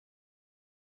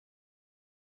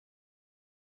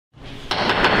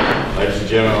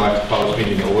gentlemen, I'd like to call this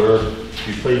meeting to order. If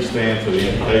you please stand for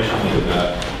the invitation and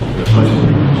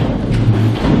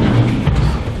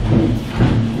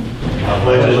I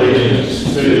pledge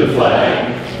allegiance to the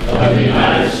flag of the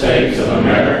United States of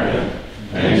America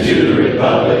and to the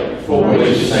republic for which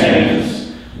it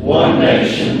stands, one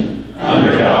nation,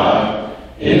 under God,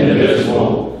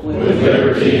 indivisible, with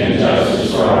liberty and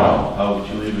justice for all. How would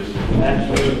you leave us?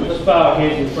 Absolutely. Let's bow our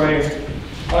heads in prayer.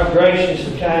 Our gracious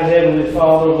and kind Heavenly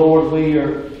Father, Lord, we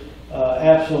are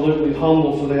absolutely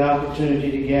humble for the opportunity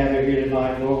to gather here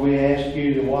tonight. Lord, we ask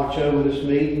you to watch over this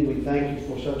meeting. We thank you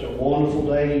for such a wonderful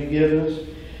day you've given us.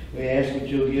 We ask that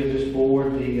you'll give this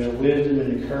board the wisdom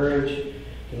and the courage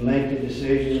to make the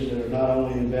decisions that are not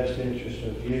only in the best interest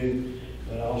of you,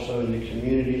 but also in the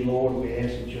community. Lord, we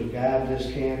ask that you'll guide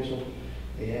this council.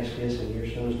 We ask this in your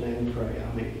Son's name we pray.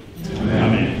 Amen.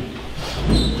 Amen.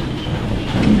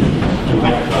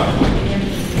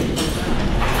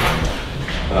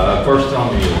 First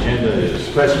on the agenda is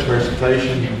special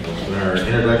presentation and our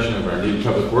introduction of our new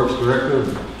Public Works Director,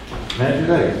 Manager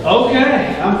Dave.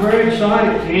 Okay, I'm very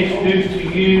excited to introduce to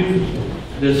you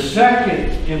the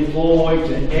second employee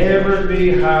to ever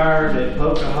be hired at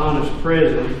Pocahontas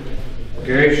Prison,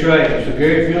 Gary Schrader. So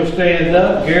Gary, if you'll stand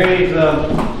up. Gary, he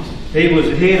was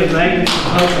the head of maintenance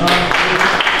at Pocahontas Prison.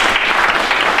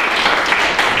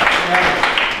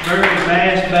 Very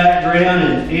vast background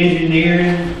in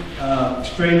engineering,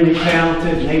 extremely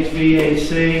talented in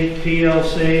HVAC,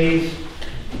 PLCs.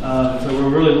 So we're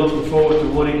really looking forward to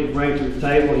what he can bring to the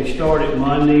table. He started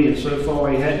Monday, and so far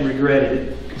he hadn't regretted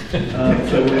it.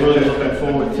 So we're really looking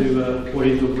forward to what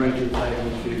he's going to bring to the table in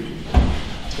the future.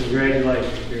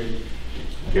 Congratulations, Gary.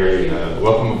 Gary,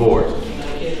 welcome aboard.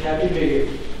 Happy to be here.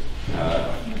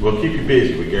 We'll keep you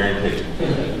busy, we guarantee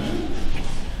it.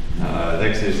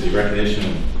 Next is the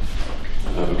recognition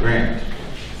of a grant.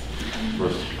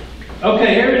 First.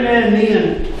 Okay, every now and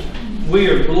then we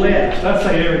are blessed. I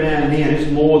say every now and then, it's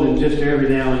more than just every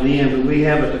now and then, but we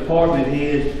have a department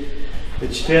head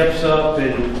that steps up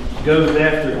and goes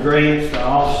after grants to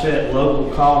offset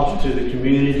local costs to the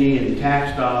community and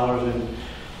tax dollars. And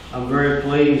I'm very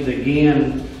pleased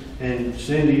again, and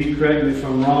Cindy, you correct me if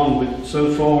I'm wrong, but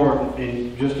so far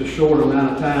in just a short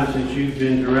amount of time since you've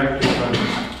been director of the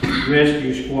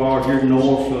rescue squad, you're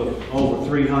north of over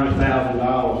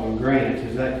 $300,000 in grants.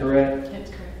 Is that correct?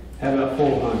 That's correct. How about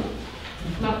 400?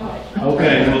 Not quite.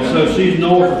 Okay, well, so she's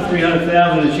north of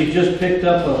 300,000, and she just picked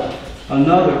up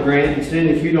another grant. And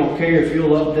Cindy, if you don't care, if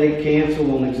you'll update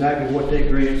council on exactly what that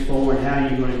grant's for and how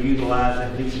you're going to utilize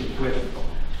that piece of equipment.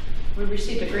 We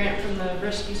received a grant from the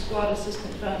Rescue Squad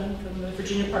Assistant Fund from the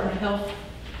Virginia Department of Health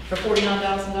for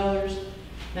 $49,000.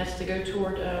 That's to go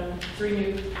toward 3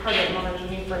 new cardiac monitors we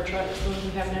need for our trucks. Those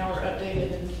we have now are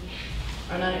outdated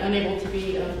and are unable to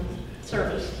be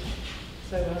serviced.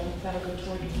 So that'll go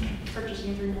toward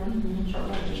purchasing 3 more sharp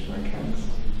monitors for our trucks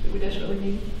that we desperately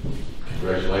need.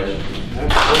 Congratulations.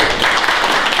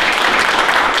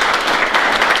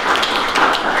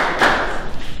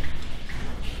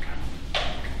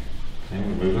 And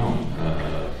we move on.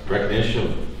 Recognition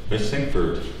of Ms.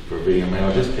 Sinkford for being a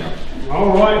male discount.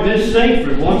 All right, Ms.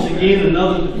 Sinkford, once again,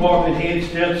 another department head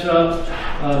steps up.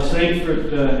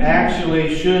 Sinkford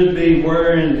actually should be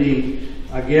wearing the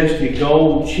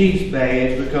gold chief's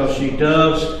badge, because she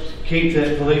does keep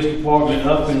that police department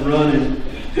up and running,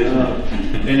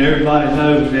 and everybody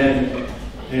knows that,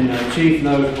 and Chief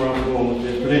knows where I'm going with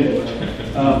this. But anyway,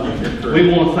 we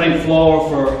want to thank Flora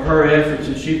for her efforts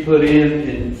that she put in,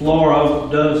 and Flora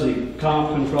does the comp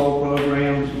control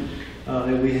programs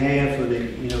that we have for the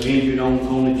injured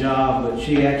on the job, but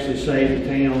she actually saved the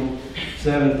town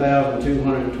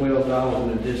 $7,212 in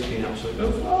a discount. So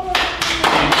go Flora.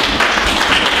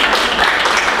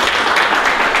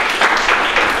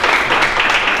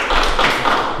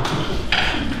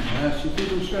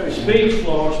 Speech,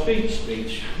 Flora,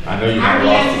 speech. I know you have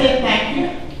lost it. Thank you.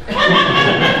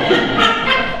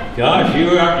 Gosh,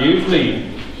 you aren't usually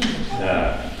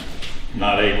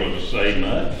not able to say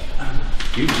much.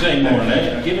 You can say more than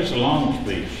that. Give us a long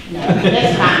speech. No,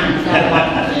 that's fine.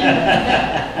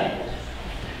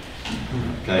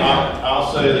 Okay.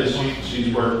 I'll say that she's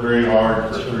worked very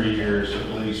hard for 3 years at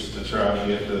least to try to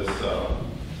get this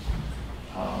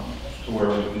to where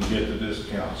we can get the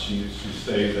discount. She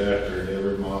stays after it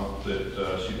every month that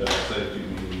she does safety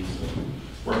meetings and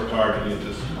worked hard to get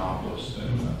this accomplished,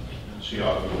 and she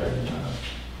ought to be recognized.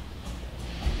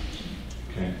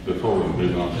 Okay. Before we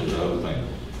move on to the other thing,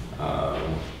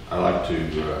 I'd like to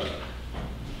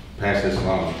pass this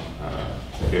along.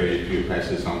 Gary, if you pass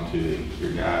this on to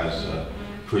your guys,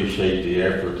 appreciate the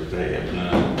effort that they have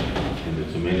done and the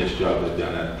tremendous job they've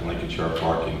done at Lincoln Sharp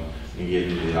Parking and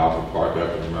getting the Alpha Park up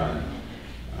and running.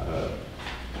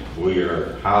 We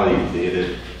are highly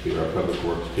indebted to our public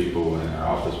works people and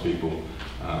our office people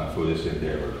for this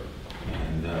endeavor.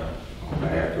 And on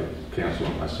behalf of council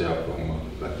and myself, I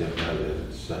want to let them know that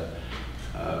it's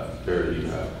very,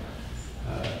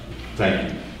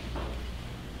 thank you.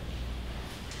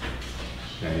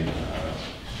 And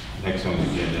next on the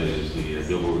agenda is the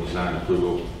billboard design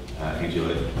approval.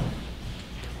 Angela.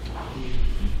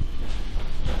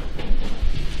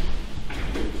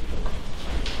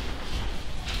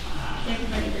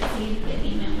 Everybody received the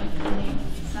email with the new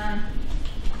sign,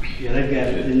 Yeah, they've got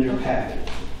it in their packet.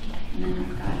 and then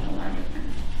I've got a larger print.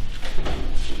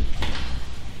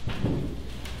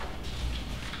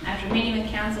 After meeting with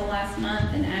council last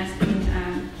month and asking,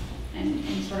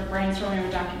 and sort of brainstorming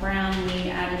with Dr. Brown, we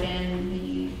added in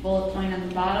the bullet point on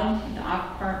the bottom, the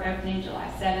Aqua Park opening July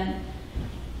 7th,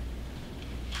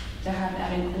 to have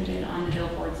that included on the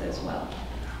billboards as well.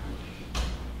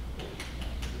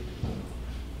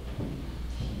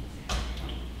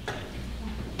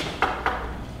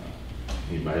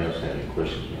 Anybody else have any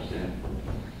questions about that?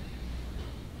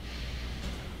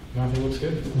 No, I think it looks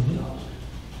good.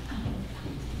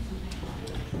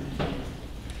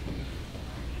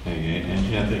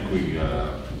 And I think we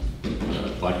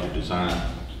like your design.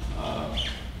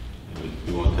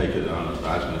 We want to take it on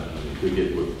advisement. If we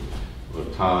get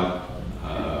with Todd.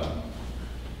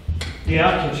 Yeah,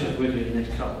 I'll catch up with you in the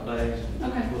next couple of days.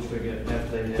 Okay. We'll figure it out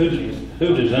if they have Who, a chance.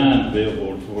 who designed the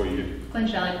billboard for you? Glenn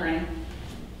Shelley Printing.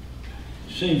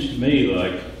 Seems to me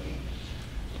like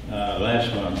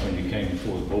last month when you came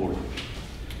before the board,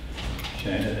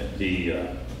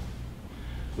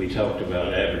 we talked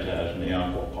about advertising the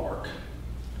Aqua Park.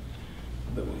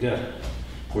 But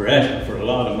we're asking for a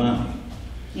lot of money.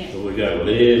 Yeah. But we got a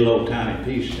little old tiny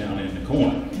piece down in the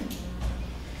corner.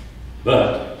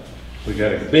 But we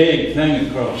got a big thing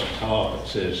across the top that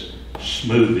says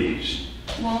smoothies.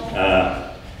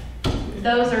 Well,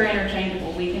 those are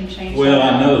interchangeable. We can change. Well,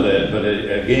 that I out. know that, but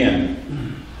again,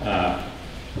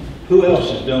 who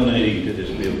else is donating to this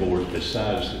billboard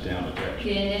besides the town of Texas?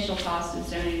 The initial cost is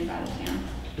donated by the town.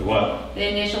 The what? The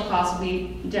initial cost will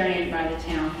be donated by the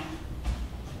town.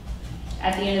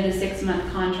 At the end of the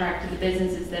 6-month contract, the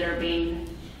businesses that are being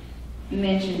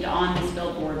mentioned on this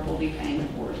billboard will be paying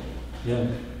for it. Yeah.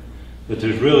 But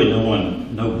there's really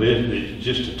no business, it's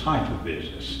just a type of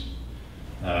business.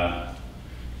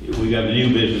 We got a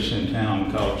new business in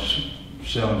town called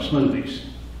selling smoothies.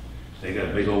 They got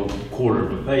a big old quarter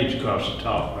of a page across the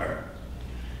top there.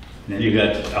 And then you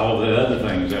got all the other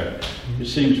things there. It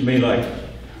seems to me like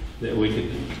that we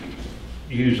could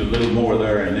use a little more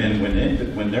there, and then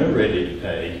when they're ready to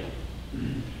pay,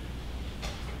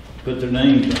 put their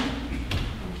names on.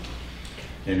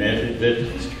 And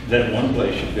that one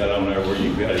place you've got on there where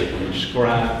you've got it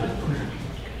inscribed,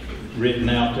 written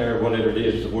out there, whatever it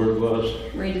is, the word was.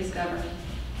 Rediscover.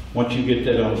 Once you get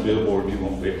that on the billboard, you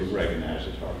won't be able to recognize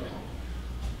it hardly.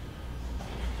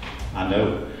 I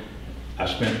know I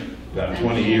spent about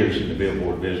 20 years in the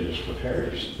billboard business with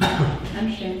Harris.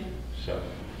 Understand. So,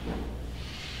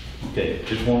 okay,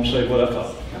 just want to say what I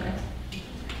thought. Okay.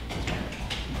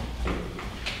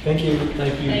 Thank you.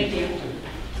 Thank you. Thank you.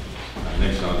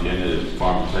 Next on the agenda is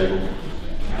farm table.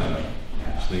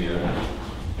 Leah.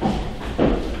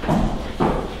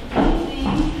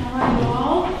 How are you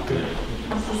all? Good.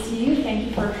 Nice to see you. Thank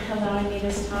you for allowing me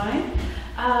this time.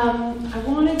 I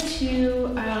wanted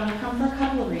to come for a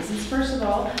couple of reasons. First of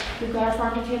all, we've got our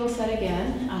farm to table set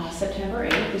again, September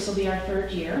 8th. This will be our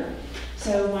 3rd year.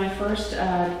 So my first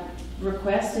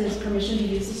request is permission to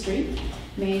use the street,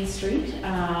 Main Street,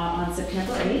 on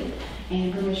September 8th,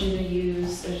 and permission to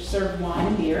use serve wine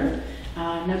and beer.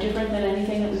 No different than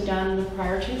anything that we've done the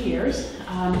prior 2 years.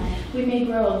 We may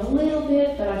grow a little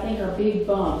bit, but I think our big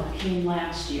bump came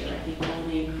last year. I think we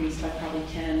only increased by probably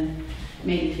 10,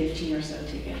 maybe 15 or so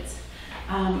tickets.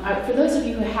 For those of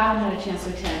you who haven't had a chance to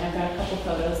attend, I've got a couple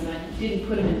photos, and I didn't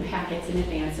put them in packets in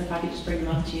advance. So if I could just bring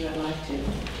them up to you, I'd like to.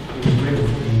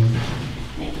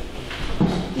 Thank you.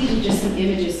 These are just some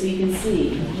images so you can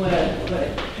see what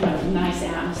a kind of nice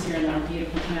atmosphere in our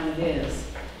beautiful town it is.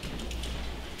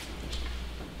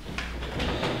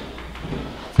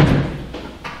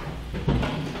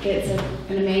 It's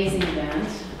an amazing event,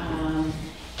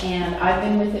 and I've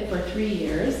been with it for 3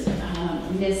 years.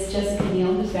 Ms. Jessica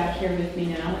Neal, who's back here with me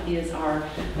now, is our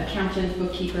accountant,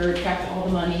 bookkeeper, tracked all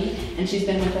the money, and she's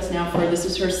been with us now this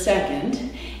is her 2nd.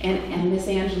 And Miss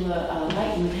Angela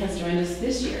Lighton has joined us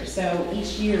this year. So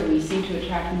each year we seem to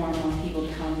attract more and more people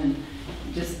to come and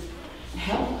just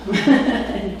help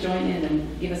and join in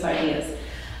and give us ideas.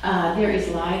 There is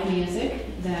live music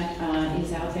that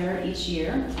is out there each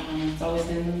year. It's always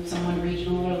been someone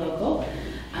regional or local.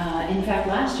 In fact,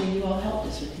 last year you all helped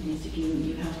us with the music.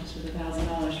 You helped us with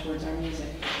 $1,000 towards our music.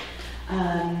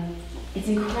 It's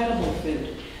incredible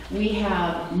food. We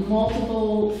have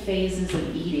multiple phases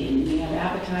of eating. We have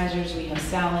appetizers, we have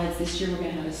salads. This year we're going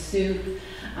to have a soup,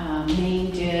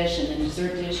 main dish, and then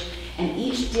dessert dish. And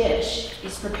each dish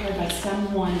is prepared by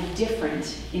someone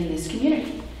different in this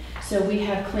community. So we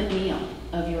have Clint Neal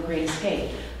of Your Great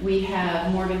Escape. We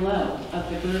have Morgan Lowe of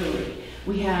the brewery.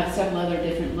 We have several other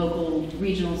different local,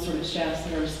 regional sort of chefs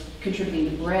that are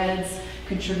contributing the breads,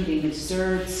 contributing the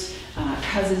desserts.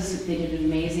 Cousins, they did an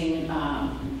amazing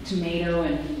tomato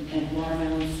and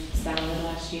watermelon salad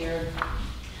last year.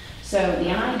 So the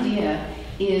idea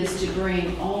is to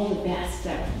bring all the best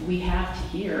that we have to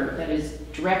here that is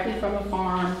directly from a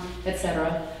farm,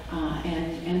 etc.,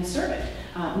 and serve it.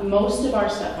 Most of our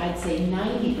stuff, I'd say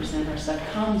 90% of our stuff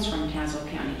comes from Tazewell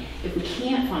County. If we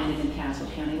can't find it in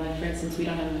Tazewell County, like for instance, we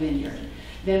don't have a vineyard,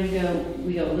 then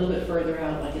we go a little bit further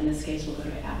out, like in this case, we'll go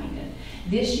to Abingdon.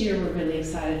 This year, we're really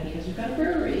excited because we've got a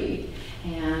brewery,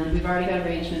 and we've already got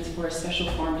arrangements for a special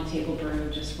farm-to-table brew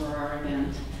just for our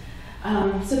event.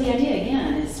 So the idea,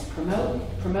 again, is promote,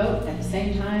 at the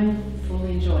same time,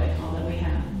 fully enjoy all that we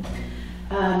have.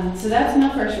 So that's my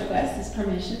first request, is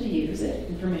permission to use it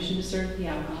and permission to serve the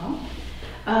alcohol.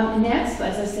 Next,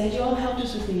 as I said, you all helped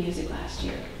us with the music last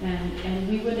year, and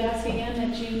we would ask again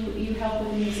that you help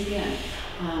with the music again.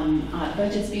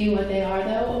 Budgets being what they are,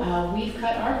 though, we've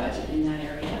cut our budget in that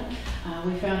area.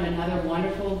 We found another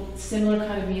wonderful, similar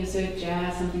kind of music,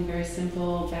 jazz, something very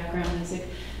simple, background music,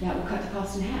 that will cut the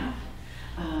cost in half.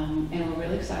 And we're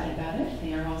really excited about it.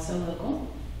 They are also local.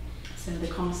 So the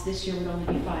cost this year would only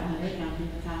be $500, down from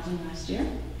 $1,000 last year.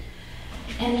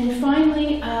 And then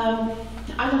finally,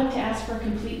 I'd like to ask for a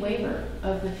complete waiver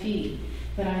of the fee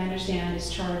that I understand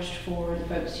is charged for the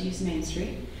folks who use Main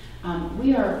Street.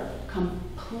 We are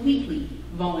completely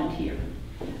volunteer.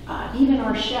 Even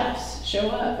our chefs show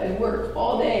up and work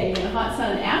all day in the hot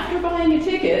sun after buying a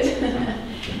ticket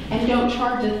and don't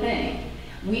charge a thing.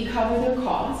 We cover their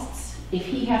costs. If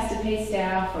he has to pay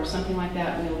staff or something like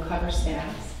that, we will cover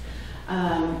staffs.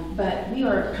 But we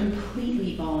are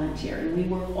completely volunteer, and we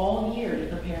work all year to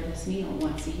prepare this meal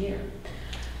once a year.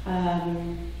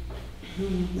 Let's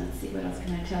see, what else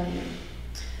can I tell you?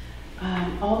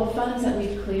 All the funds that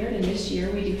we've cleared, and this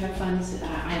year we do have funds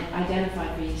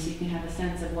identified for you so you can have a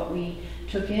sense of what we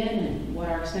took in and what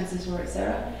our expenses were,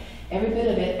 etc. Every bit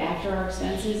of it after our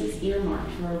expenses is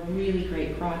earmarked for a really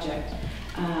great project.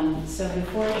 So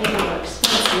before we get to our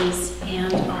expenses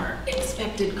and our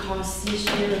expected costs this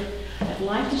year, I'd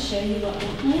like to show you what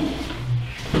we're planning.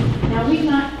 Now, we've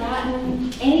not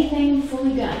gotten anything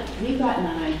fully done. We've gotten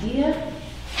an idea,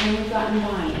 and we've gotten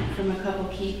buy-in from a couple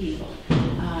key people.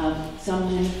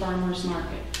 Someone in the farmer's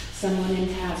market, someone in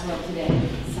Tazewell today,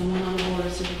 someone on the board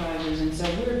of supervisors, and so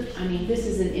this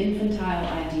is an infantile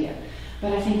idea,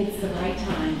 but I think it's the right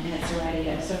time and it's the right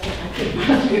idea. So I could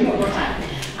do it one more time.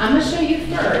 I'm going to show you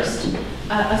first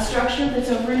a structure that's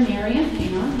over in Marion.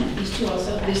 Hang on, these two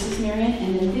also. This is Marion,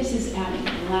 and then this is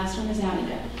Abingdon. The last one is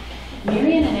Abingdon.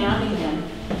 Marion and Abingdon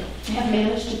have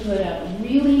managed to put up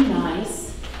really nice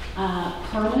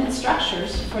permanent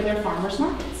structures for their farmers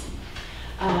markets.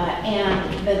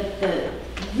 And the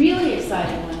really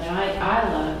exciting one that I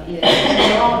love is,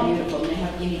 they're all beautiful, and they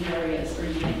have unique areas or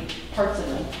unique parts of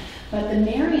them. But the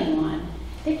Marion one,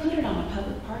 they put it on a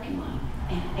public parking lot,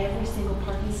 and every single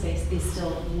parking space is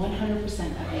still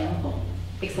 100% available,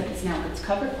 except it's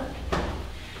covered parking.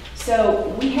 So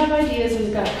we have ideas.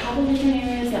 We've got a couple different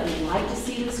areas that we'd like to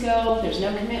see this go. There's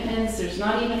no commitments. There's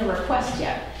not even a request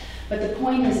yet. But the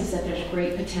point is that there's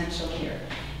great potential here.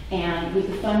 And with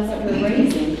the funds that we're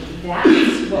raising,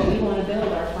 that's what we want to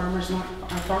build our farmers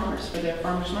for their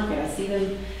farmers market. I see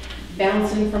them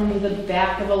bouncing from the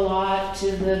back of a lot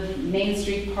to the Main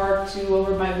Street Park to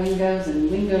over by Wingo's. And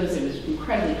Wingo's, it was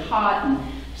incredibly hot and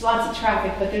there's lots of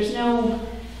traffic, but there's no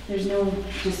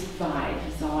just vibe,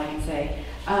 is all I can say.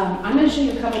 I'm going to show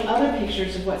you a couple other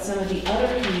pictures of what some of the other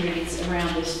communities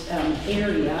around this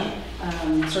area,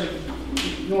 sort of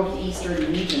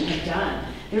northeastern region, have done.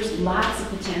 There's lots of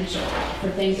potential for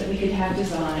things that we could have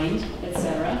designed,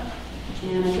 etc.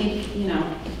 And I think,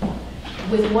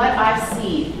 with what I've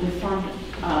seen with farm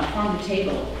to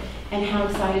table and how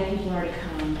excited people are to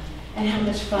come and how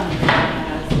much fun it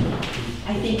has,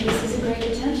 I think this is a great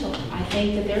potential. I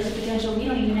think that there's a potential we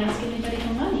don't even ask anybody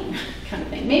for money, kind of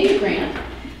thing. Maybe a grant.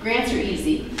 Grants are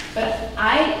easy, but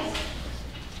I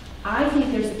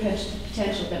think there's a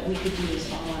potential that we could do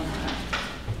this all on our own.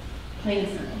 Plain and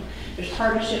simple. There's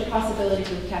partnership possibilities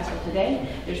with Tazewell Today.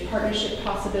 There's partnership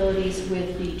possibilities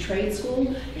with the trade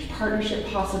school. There's partnership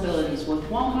possibilities with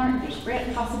Walmart. There's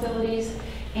grant possibilities.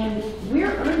 And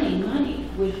we're earning money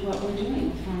with what we're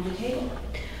doing with Farm to Table.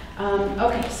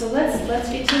 Okay, so let's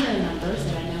get to the numbers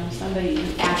that I know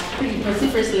somebody asked pretty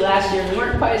vociferously last year. We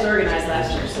weren't quite as organized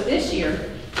last year. So this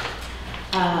year,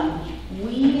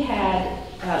 we had,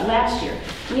 last year,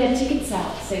 we had ticket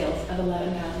sales of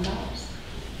 $11,000.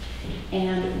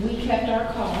 And we kept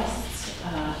our costs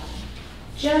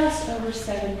just over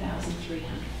 $7,300.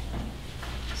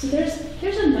 So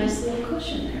there's a nice little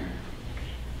cushion there.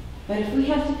 But if we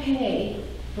have to pay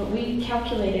what we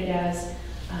calculated as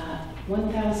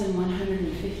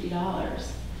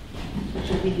 $1,150, which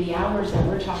would be the hours that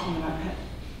we're talking about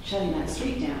shutting that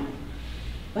street down,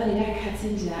 buddy, that cuts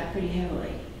into that pretty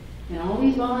heavily. And all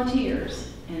these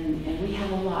volunteers, and we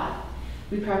have a lot.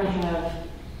 We probably have,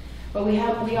 well, we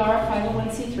are a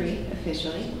 501c3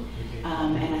 officially,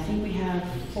 and I think we have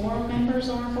 4 members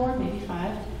on our board, maybe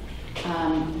 5.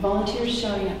 Volunteers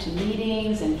showing up to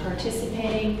meetings and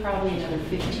participating, probably another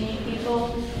 15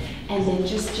 people. And then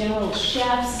just general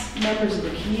chefs, members of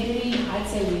the community, I'd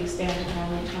say we expanded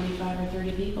probably 25 or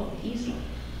 30 people, easily.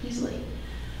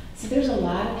 So there's a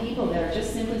lot of people that are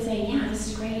just simply saying, yeah, this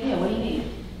is a great idea, what do you need?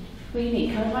 What do you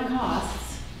need? Cover my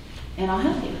costs, and I'll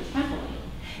help you, happily.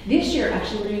 This year,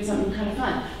 actually, we're doing something kind of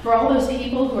fun. For all those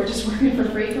people who are just working for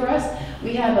free for us,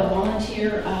 we have a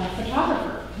volunteer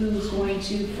photographer who's going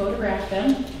to photograph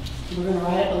them. We're going to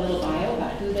write up a little bio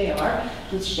about who they are.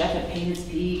 This chef at Payne's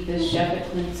Peak, this chef at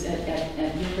Clint's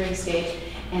at Newbury State.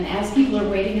 And as people are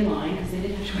waiting in line, because they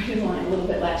did have to wait in line a little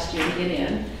bit last year to get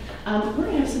in, we're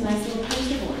going to have some nice little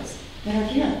poster boards that are,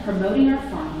 again, promoting our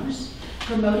farmers,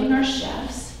 promoting our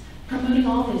chefs, promoting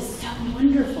all that is so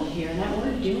wonderful here and that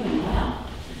we're doing well.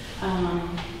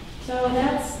 So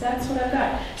that's what I've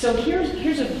got. So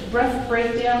here's a rough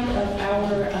breakdown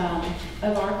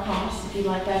of our costs, if you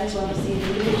like that as well, to see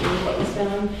individually what we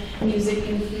spent on music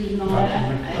and food and all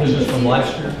that. This is from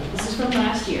last year? This is from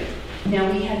last year. Now,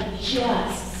 we had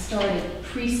just started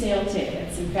pre-sale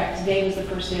tickets. In fact, today was the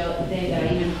first day that I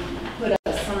even put up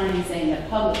a sign saying that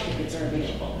public tickets are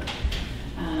available.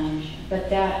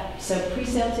 So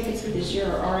pre-sale tickets for this year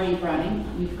are already running.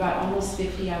 We've got almost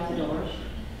 50 out the door.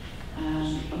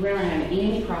 We're not having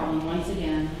any problem, once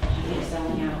again, I think,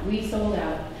 selling out. We sold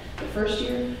out the first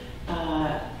year,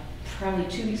 probably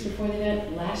 2 weeks before the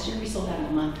event. Last year, we sold out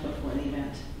a month before the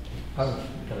event. I have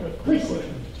kind of a quick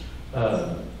question.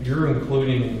 You're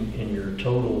including in your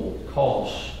total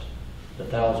cost the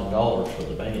 $1,000 for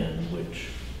the band, which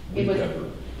we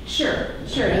covered. Sure. And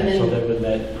then, so then would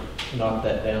that knock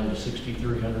that down to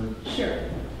 $6,300? Sure.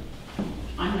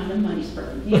 I'm not a money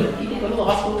spurt. People go to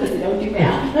law school because they don't do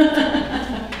math.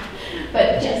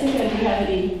 But Jessica, do you have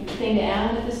anything to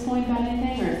add at this point about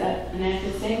anything, or is that an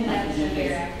accurate statement? That's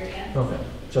very accurate, yes. Okay.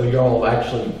 So y'all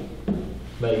actually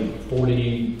made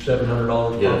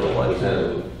 $4,700 Yeah, profit what we last had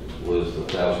year? was the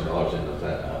 $1,000 in the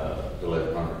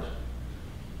 1,100.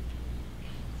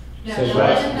 No, So no,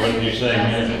 that's no, what you're saying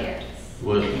that's here? tickets.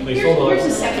 Was, Here's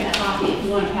a second copy if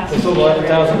you want to pass They it. sold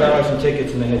 $11,000 in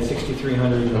tickets and they had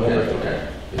 6,300 in okay. overhead.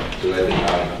 So that did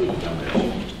not include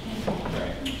donations.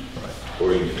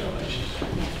 Or even donations.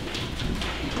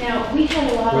 Now, we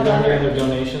had a lot Were of there any other. other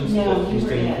donations? No, that you were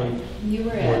didn't it. include? You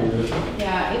were Or it. yours?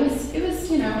 Yeah, it was,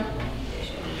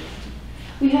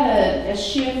 we had a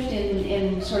shift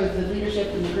in sort of the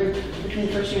leadership in the group between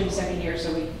the first year and the second year,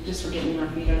 so we just were getting our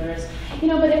feet under us.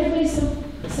 But everybody's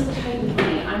so tight with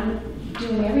money. I'm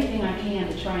doing everything I can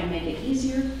to try and make it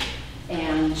easier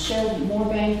and show more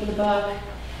bang for the buck,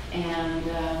 and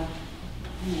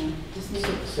just make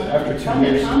it So fun. after Fun to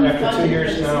 2 years, come, after fun 2 to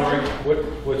years now, participate. Rick,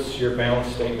 what's your balance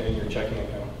statement in your checking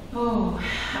account? Oh,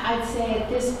 I'd say at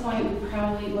this point, we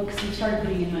probably, because we started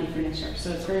putting in money for next year,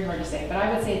 so it's very hard to say. But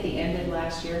I would say at the end of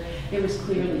last year, there was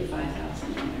clearly 5,000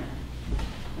 in there.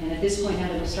 And at this point, now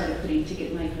that we started putting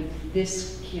ticket money for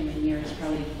this human year, it's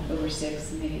probably over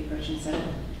 6, maybe approaching 7.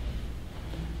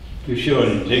 You're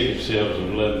showing ticket sales of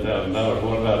 $11,000.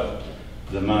 What about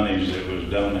the monies that was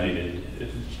donated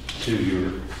to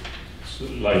your,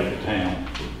 like the town?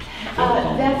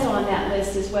 That's on that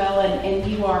list as well,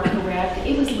 and you are correct.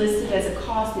 It was listed as a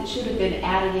cost that should have been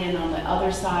added in on the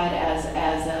other side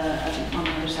on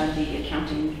the other side of the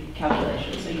accounting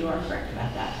calculation, so you are correct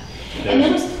about that. And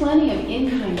there was plenty of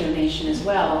in-kind donation as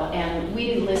well, and we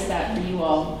didn't list that for you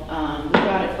all. We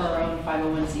got it for our own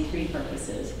 501c3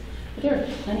 purposes. But there are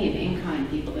plenty of in-kind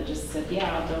people that just said,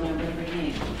 yeah, I'll donate whatever you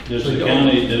need. Does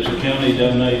the county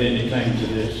donate anything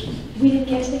to this? We didn't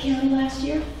get to the county last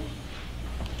year.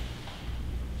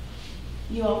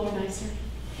 You all were nicer.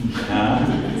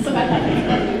 Huh? So I thought you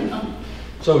were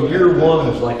So year one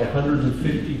was like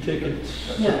 150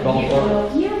 tickets? No,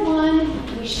 ballpark? year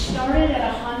one, we started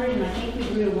at 100 and I think we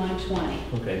grew to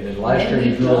 120. Okay, then last year Then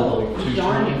you we grew all the way built- to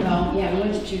Darn it, 220? well, yeah, we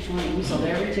went to 220. We sold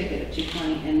every ticket at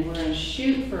 220 and we're gonna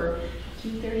shoot for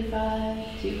 235,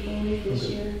 240 this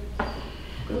Okay. year.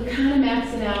 We're kind of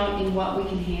maxing out in what we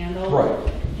can handle. Right.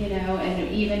 You know,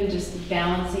 and even just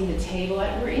balancing the table.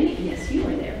 We're in it, yes, you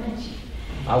were there, weren't you?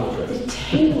 I was ready. The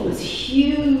table was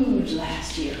huge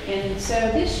last year, and so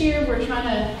this year we're trying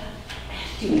to,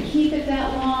 do we keep it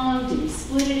that long? Do we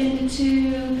split it into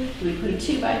two? Do we put a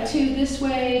 2x2 this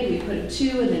way? Do we put a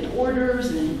 2 and then orders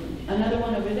and then another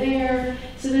one over there?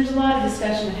 So there's a lot of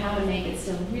discussion of how to make it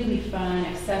still really fun,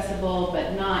 accessible,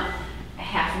 but not a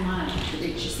half a mile to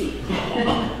reach your seat. So,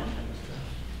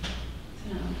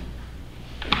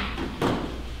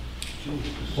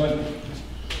 What,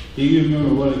 do you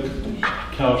remember what it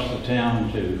cost the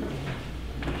town to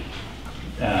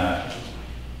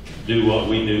do what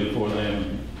we do for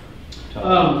them?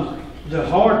 The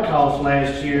hard cost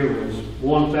last year was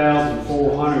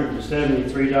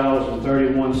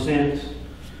 $1,473.31.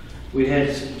 We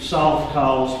had some soft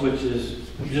costs, which is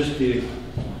just the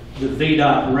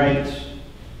VDOT rates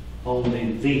on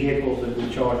the vehicles that we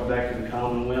charge back in the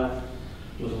Commonwealth.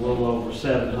 It was a little over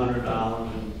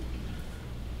 $700, and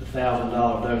the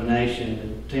 $1,000 donation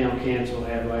that town council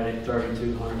had right at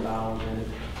 $3,200 in it.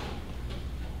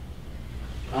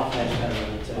 I'll pass that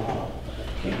around to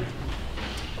you.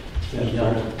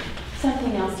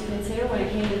 something else to consider when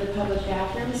it came to the public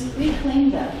bathrooms, we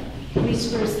cleaned them. We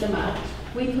spruced them up.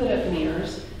 We put up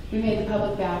mirrors. We made the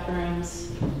public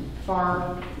bathrooms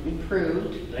far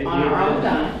improved They on did our own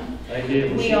that. dime. They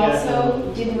did. We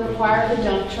also didn't require the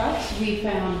dump trucks. We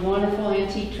found wonderful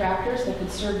antique tractors that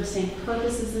could serve the same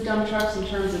purpose as the dump trucks in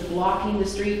terms of blocking the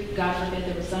street. God forbid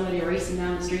there was somebody racing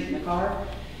down the street in a car.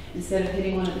 Instead of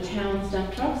hitting one of the town's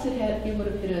dump trucks, it would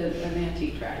have hit an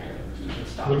antique tractor.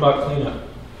 What about cleanup?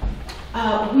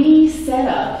 We set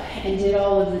up and did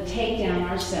all of the takedown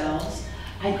ourselves.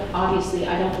 Obviously,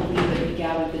 I don't believe that we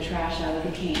gathered the trash out of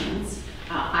the cans.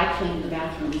 I cleaned the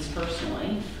bathrooms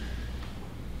personally.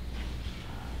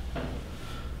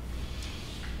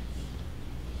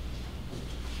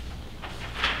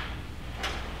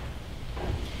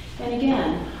 And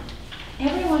again,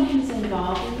 everyone who's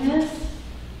involved in this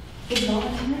is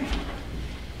volunteering.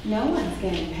 No one's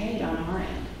getting paid on our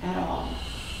end at all.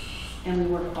 And we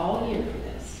work all year for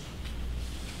this.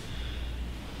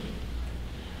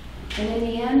 And in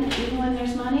the end, even when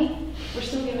there's money, we're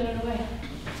still giving it away.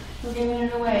 We're giving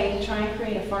it away to try and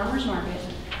create a farmer's market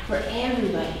where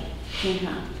everybody can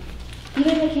come.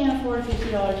 Even if they can't afford a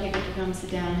 $50 ticket to come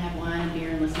sit down and have wine and beer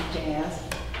and listen to jazz.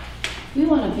 We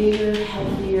want a bigger,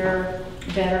 healthier,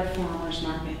 better farmer's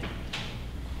market.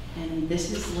 And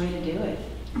this is the way to do it.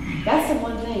 That's the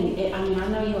one thing. I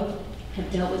know you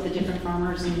have dealt with the different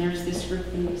farmers, and there's this group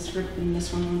and this group, and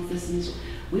this one wants this and this.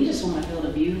 We just want to build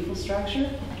a beautiful structure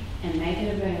and make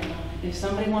it available. If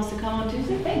somebody wants to come on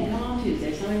Tuesday, they can come on Tuesday.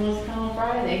 If somebody wants to come on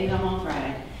Friday, they can come on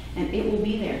Friday. And it will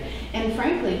be there. And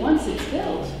frankly, once it's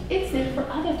built, it's there for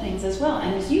other things as well.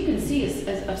 And as you can see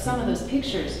of some of those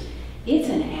pictures, it's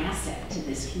an asset to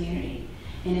this community.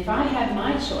 And if I had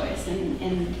my choice,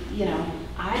 and you know,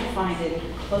 I'd find it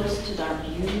close to our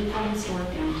beautiful historic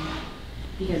downtown,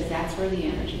 because that's where the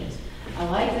energy is. I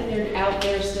like that they're out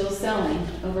there still selling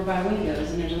over by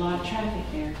Wingo's, and there's a lot of traffic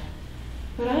there.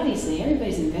 But obviously,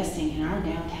 everybody's investing in our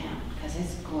downtown because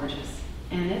it's gorgeous,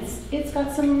 and it's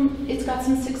got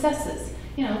some successes.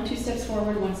 You know, 2 steps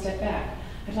forward, 1 step back.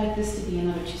 I'd like this to be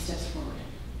another 2 steps forward.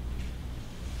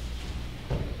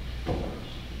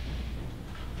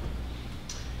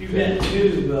 You've had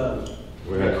two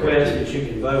requests that you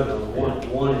can vote on.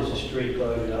 One is the street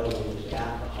closure, the other one is the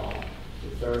alcohol. The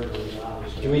third one is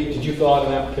obviously. Did you fill out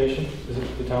an application? Does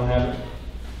the town have it?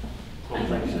 I don't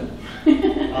think so.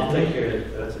 I'll take care of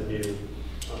it. That's a new.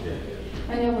 I'll take care of it.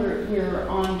 I know we're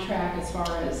on track as far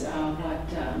as what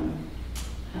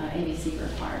ABC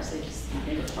requires.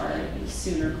 They require it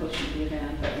sooner, closer to the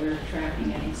event, but we're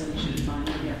tracking it, so we should be fine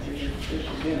after you're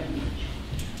doing.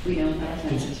 We don't have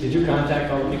that. Did you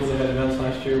contact all the people that had events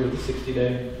last year with the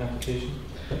 60-day application?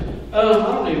 I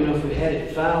don't even know if we had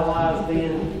it finalized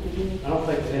then. I don't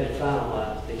think we had it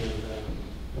finalized then.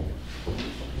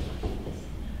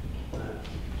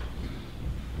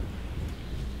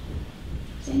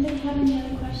 Does anybody have any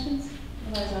other questions?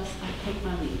 Otherwise, I'll take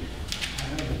my leave.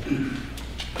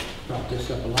 Brought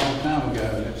this up a long time ago,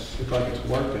 and it looks like it's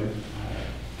working.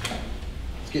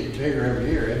 It's getting bigger every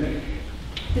year, isn't it?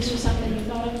 This was something you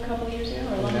thought of a couple of years ago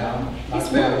or a long time? Yeah, It's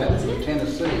I found rural, that isn't in it?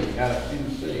 Tennessee, out of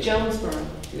Tennessee. Jonesboro.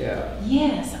 Yeah.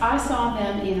 Yes, I saw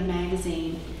them in a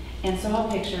magazine and saw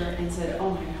a picture and said,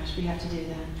 oh my gosh, we have to do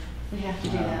that. We have to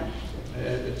do that.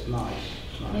 It's nice.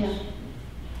 It's nice. Yeah.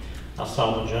 I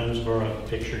saw the Jonesboro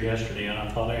picture yesterday, and I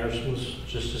thought ours was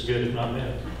just as good, if not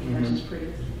better. I think ours is pretty.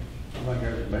 I think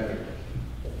ours is better.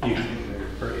 You They're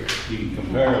prettier. you can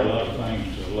compare a lot of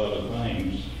things to a lot of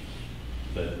things,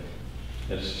 but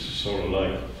it's sort of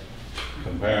like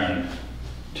comparing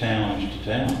towns to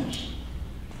towns.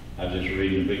 I was just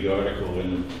reading a big article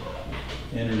in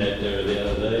the internet there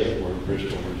the other day where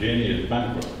Bristol, Virginia is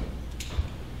bankrupt.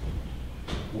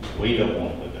 We don't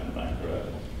want to put them bankrupt.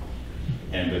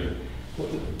 And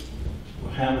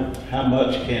how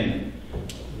much can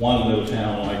one little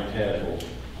town like Tazewell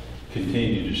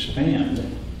continue to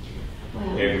spend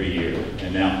Well, every year?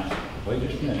 And now, wait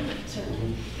just a minute.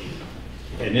 certainly.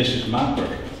 And this is my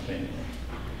personal opinion.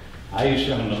 I used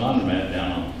to own the laundromat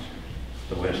down on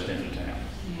the west end of town.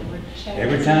 Yeah, we're chatting.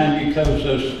 Every time you close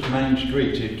those main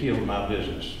streets, it killed my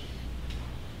business.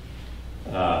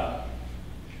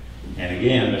 And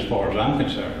again, as far as I'm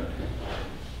concerned,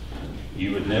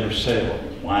 you would never sell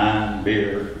wine,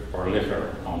 beer, or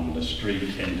liquor on the street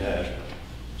in Tazewell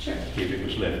Sure. if it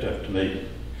was left up to me.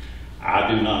 I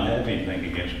do not have anything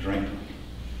against drinking.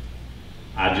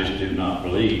 I just do not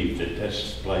believe that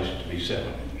that's the place to be selling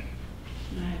it.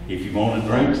 I have If you want to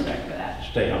full drink, respect for that.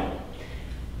 stay home.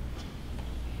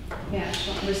 Yeah,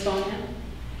 respond now.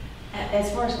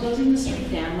 As far as closing the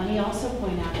street down, let me also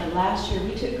point out that last year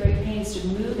we took great pains to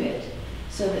move it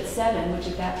so that 7, which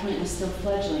at that point was still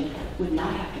fledgling, would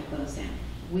not have to close down.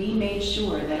 We made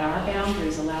sure that our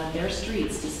boundaries allowed their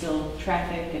streets to still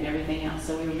traffic and everything else,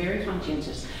 so we were very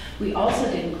conscientious. We also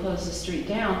didn't close the street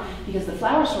down because the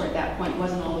flower store at that point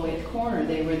wasn't all the way at the corner.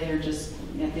 They were there just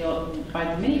at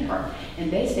by the mini park, and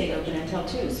they stayed open until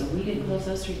 2, so we didn't close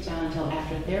those streets down until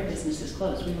after their businesses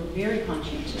closed. We were very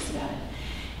conscientious about it.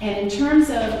 And in terms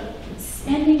of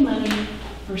spending money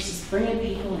versus bringing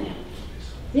people in,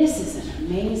 this is an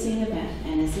amazing event,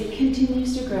 and as it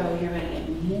continues to grow, you're going to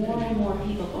get more and more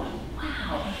people going,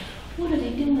 wow, what are they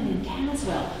doing in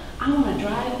Tazewell? I want to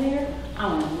drive there, I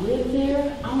want to live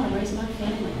there, I want to raise my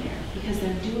family there, because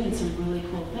they're doing some really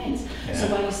cool things. So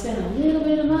while you spend a little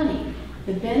bit of money,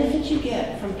 the benefit you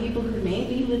get from people who may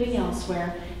be living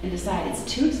elsewhere and decide it's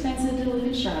too expensive to live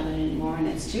in Charlotte anymore, and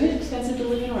it's too expensive to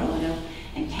live in Roanoke,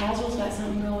 and Tazewell's got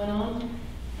something going on,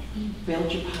 you build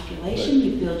your population,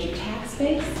 you build your tax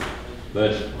base,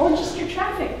 But or just your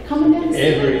traffic coming down the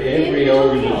street.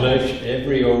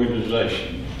 every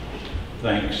organization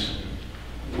thinks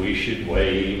we should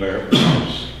waive our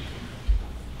price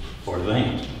for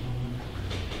them.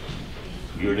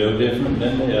 You're no different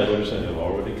than the others that have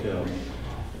already come.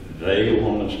 They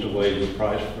want us to waive the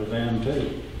price for them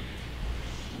too.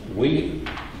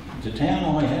 The town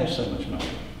only has so much money.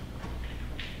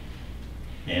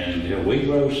 And until we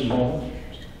grow some more,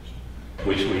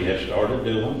 which we have started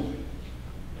doing,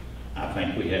 I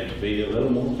think we have to be a little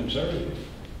more conservative.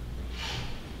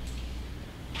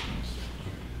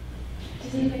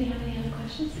 Does anybody have any other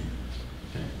questions?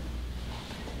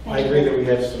 I agree that we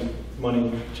have some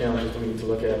money challenges that we need to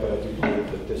look at, but I do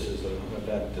believe that this is an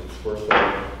event that's worth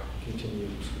our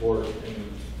continued support,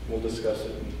 and we'll discuss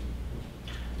it.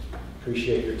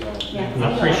 Appreciate your time. Yeah. And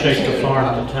I appreciate the farm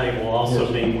at the table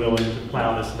also being willing to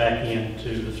plow this back into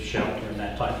the shelter and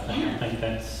that type of thing. I think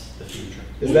that's the future.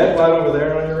 Is that lot over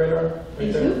there on your radar? Right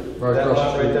Is there? who? Right That across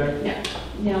lot the right street. there?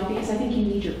 No, because I think you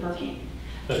need your parking.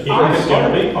 But it's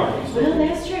going to be parking. Well,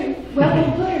 that's true. Well,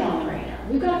 we'll put it on the radar.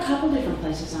 We've got a couple different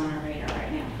places on our radar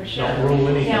right now, for sure. Don't rule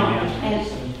anything Now, out. and,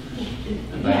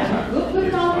 And yeah, that's we'll put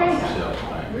it on the radar.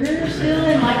 not- We're still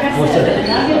in, like I What's said, that? the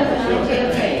nugget of an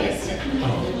idea phase.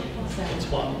 It's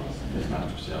what? It's not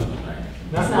for sale, right?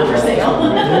 It's not for sale.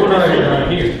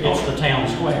 Right here, it's the town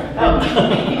square. Oh,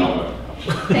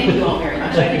 thank you all very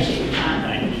much. I appreciate your time.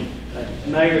 Thank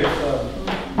you. Mayor, you've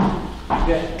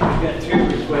got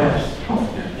 2 requests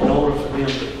in order for them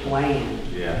to plan,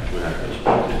 Yeah, we have which to. you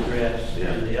can address, Yeah.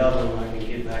 and the other one I can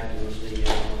get back to the CEO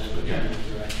on that. Okay.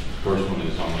 First one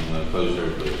is on the closure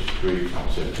of the street on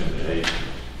September 8th.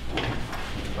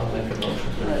 I'll make a motion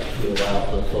to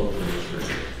allow the closure of the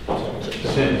street.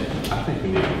 I think we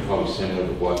need to probably similar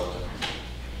to what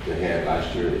they had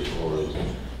last year as far as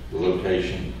the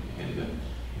location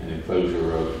and the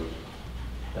closure of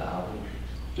The hours.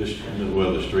 just,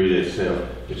 well, the street itself,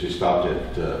 which is stopped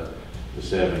at the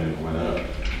 7 and went up.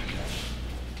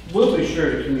 We'll be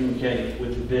sure to communicate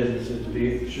with the businesses to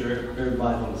be sure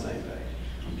everybody's on the same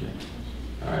page. Okay.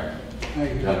 All right.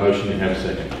 Hey, Got a motion, you have a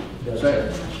second.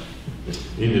 second.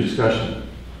 Any discussion?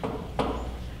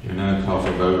 Hearing none, call for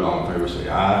a vote. All in favor say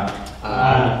aye.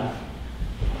 Aye.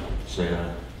 say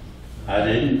aye. I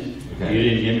didn't. Okay. You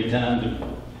didn't give me time to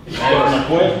ask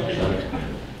my question.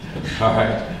 All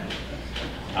right.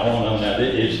 I want to know now,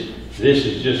 this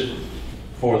is just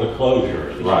for the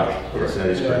closure. Right, yes, that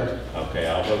is correct. Okay,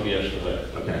 I'll vote yes for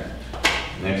that. Okay.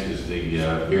 Next is the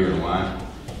beer and wine.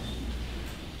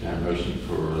 Got a motion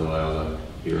for allow the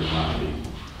beer and wine to be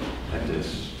at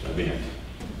this event.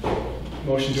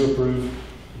 Motion to approve.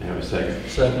 You have a second?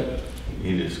 Second.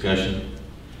 Any discussion?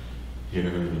 Here,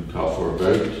 call for a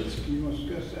vote. You want to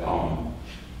discuss that? All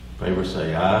in favor,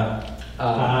 say aye.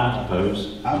 Aye.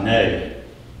 Opposed? Nay.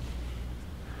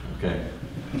 Okay.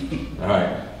 All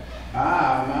right.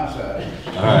 Ah, on my side.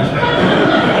 All right.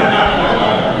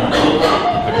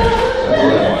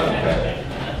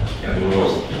 Okay.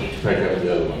 We'll take up the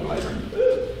other one later.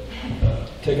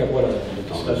 Take up what? On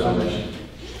the donation.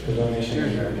 The donation.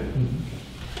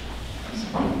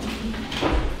 All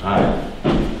right.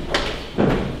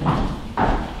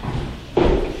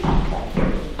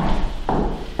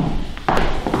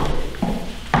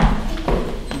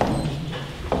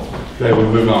 Okay, we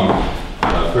move on.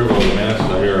 Approval of the minutes. I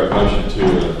hear a motion to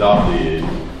adopt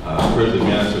approve the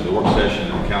minutes of the work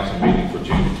session and council meeting for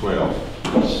June 12th.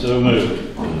 So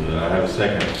moved. I have a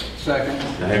second. Second.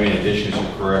 Do I have any additions or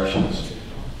corrections?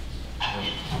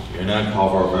 Hearing none, call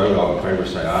for a vote. All in favor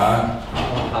say aye.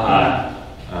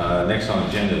 Aye. Next on the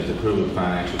agenda is approval of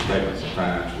financial statements and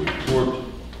financial report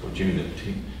for June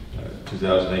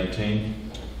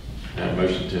 2018. I have a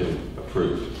motion to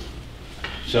approve.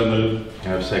 So moved. I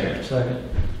have a second. Second.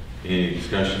 Any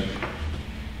discussion?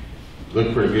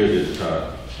 Look pretty good at the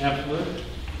top. Absolutely.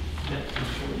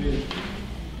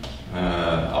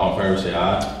 All in favor say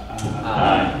aye.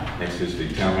 Aye. Next is the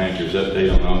town manager's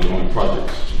update on ongoing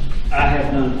projects. I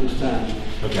have none at this time.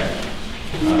 Okay.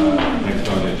 Next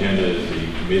on the agenda is the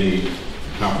committee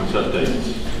conference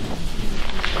updates.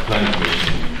 Planning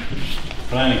Commission.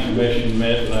 Planning Commission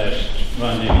met last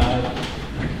Monday night.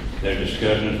 Their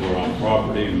discussions were on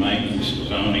property, maintenance,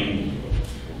 zoning.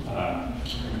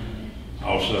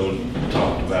 Also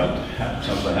talked about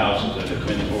some of the houses that have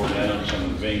been torn down, some of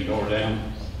them being torn down,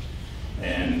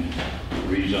 and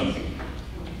rezoning.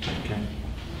 Okay.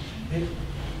 Hey,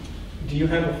 do you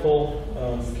have a full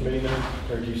committee now,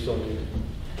 or do you still need it?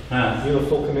 Do you have a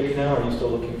full committee now, or are you still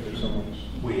looking for someone?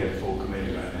 We have full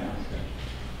committee right now.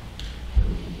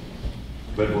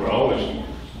 But we're always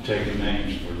taking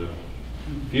names for the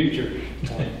future.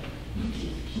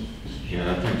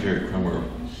 Yeah, I think Jerry Crummer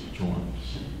joined.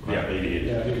 Yeah, he did.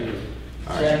 Yeah, he did.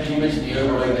 All right. Jack, did you mention the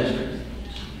overlay district?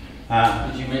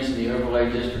 Did you mention the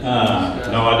overlay district?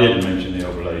 No, I didn't mention the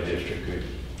overlay district.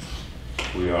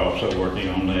 We are also working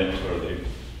on that for the,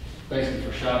 Basically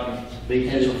for shopping,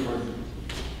 potential for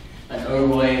an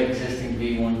overlay of existing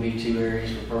B1, B2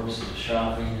 areas for purposes of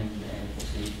shopping and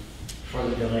to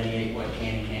further delineate what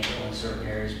can and can't go in certain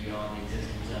areas beyond the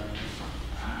existing zoning.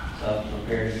 So I've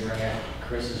prepared to bring out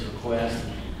Chris's request.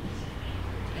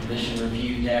 Commission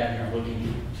reviewed that and are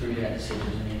looking through that to see if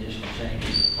there's any additional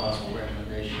changes, possible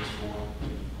recommendations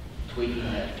for tweaking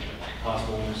that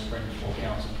possible in the spring before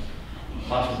council,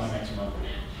 possibly by next month.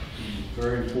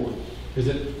 Very important. Is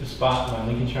it the spot by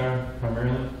Lincolnshire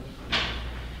primarily?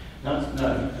 No,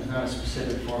 there's not a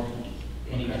specific for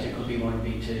any particular B1,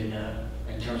 B2, no.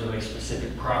 In terms of a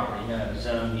specific property, no.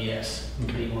 Zone, yes.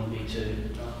 B1,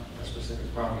 B2, a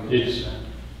specific property. it's,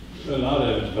 a lot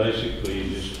of it's basically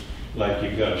just like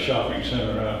you've got a shopping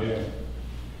center out here.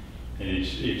 And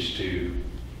it's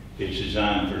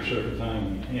designed for a certain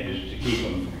thing, and it's to keep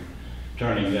them from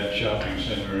turning that shopping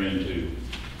center into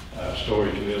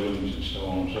storage buildings and so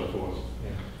on and so forth.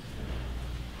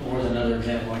 Or as another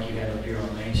example, like you have up here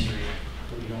on Main Street,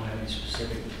 where you don't have any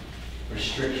specific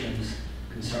restrictions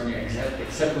concerning,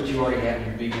 except what you already have in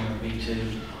your B1 or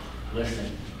B2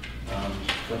 listing.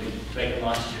 For the vacant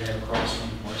lots you have across from,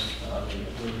 of course,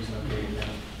 the buildings located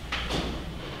now.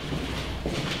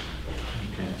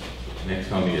 Okay.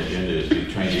 Next on the agenda is the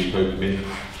train depot committee.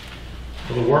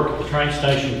 Well, the work at the train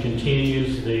station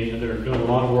continues. They're doing a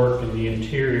lot of work in the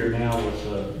interior now with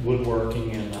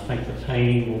woodworking, and I think the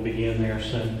painting will begin there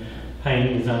soon.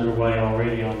 Painting is underway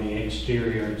already on the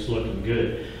exterior, and it's looking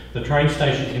good. The train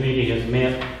station committee has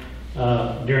met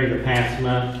during the past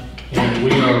month, and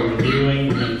we are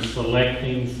reviewing and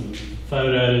selecting some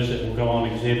photos that will go on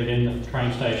exhibit in the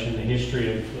train station, the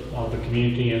history of the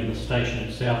community and the station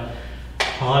itself.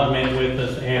 Todd met with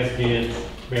us, as did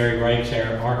Barry Rakes,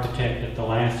 our architect, at the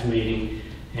last meeting,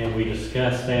 and we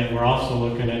discussed that. We're also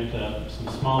looking at some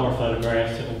smaller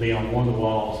photographs that will be on one of the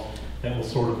walls that will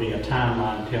sort of be a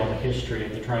timeline, tell the history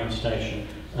of the train station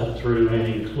up through and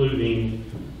including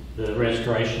the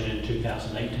restoration in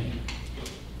 2018.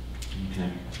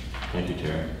 Okay. Thank you,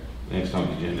 Terry. Next on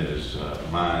the agenda is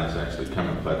mine. Is actually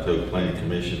Cumberland Plateau Planning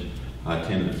Commission. I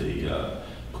attended the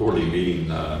quarterly meeting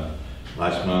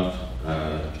last month.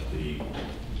 The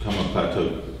Cumberland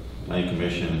Plateau Planning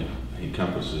Commission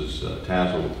encompasses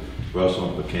Tazewell,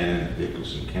 Russell, Buchanan, and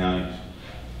Dickinson counties.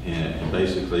 And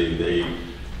basically, the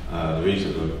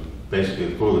reason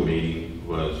basically for the meeting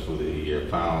was for the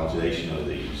finalization of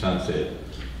the Sunset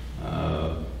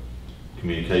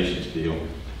communications deal,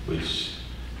 which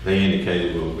they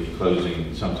indicated will be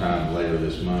closing sometime later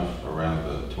this month, around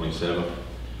the 27th.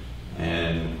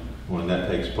 And when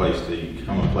that takes place, the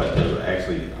Cumberland Plateau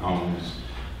actually owns,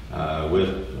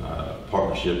 with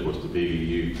partnership with the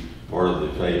BBU, part of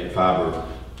the fiber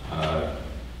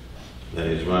that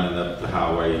is running up the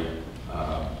highway,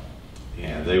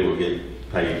 and they will get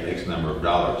paid X number of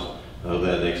dollars. Of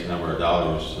that X number of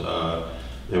dollars,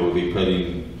 they will be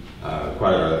putting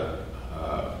quite a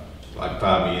like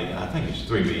 $5 million, I think it's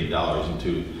 $3 million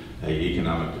into a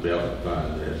economic development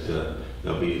fund that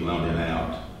they'll be loaning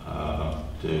out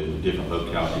to different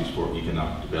localities for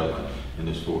economic development in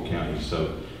these 4 counties.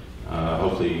 So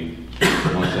hopefully,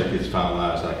 once that gets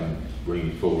finalized, I can bring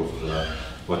you forward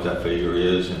what that figure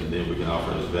is, and then we can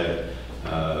offer that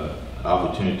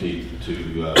opportunity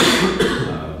to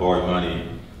borrow money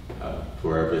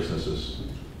for our businesses.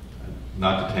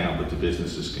 Not the town, but the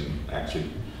businesses can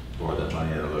actually borrow that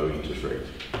money at a low interest rate.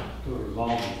 To a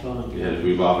revolving fund. Yeah, a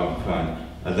revolving fund.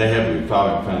 They have a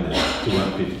revolving fund that's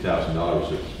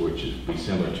 $250,000, which is be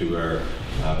similar to our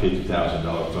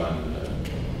 $50,000 fund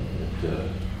that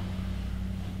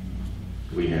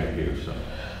we have here. So,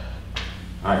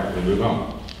 all right, we'll move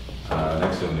on.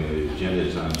 Next on the agenda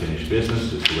is unfinished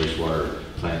business. It's the wastewater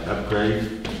plant upgrade.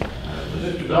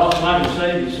 Mr. Dawson, I can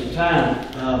save you some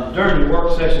time. During the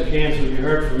work session canceled, you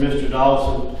heard from Mr.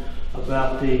 Dawson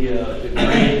about the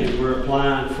grant that we're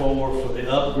applying for the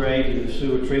upgrade to the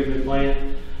sewer treatment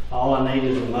plant. All I need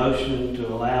is a motion to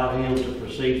allow him to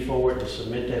proceed forward to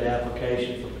submit that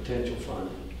application for potential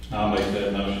funding. I'll make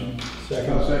that motion.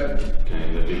 Second.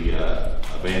 Okay, that'd be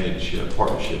Advantage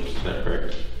Partnerships. Is that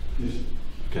correct? Yes.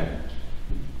 Okay.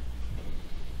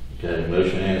 Okay,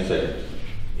 motion and a second.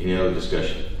 Any other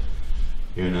discussion?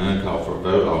 Hearing none, call for a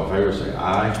vote. All in favor say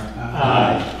aye.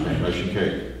 Aye. Okay, motion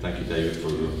carried. Thank you, David, for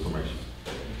your information.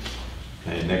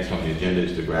 Okay, next on the agenda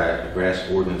is the grass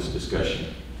ordinance discussion.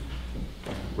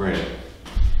 Brandon.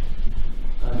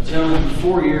 Gentlemen,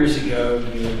 4 years ago,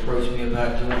 you approached me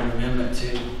about doing an amendment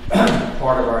to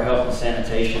part of our health and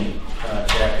sanitation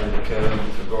chapter of the code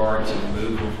with regard to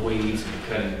removal of weeds and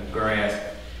cutting of grass,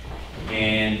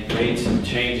 and made some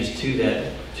changes to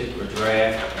that particular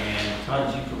draft. And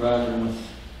Todd, did you provide them with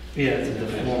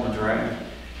the former draft?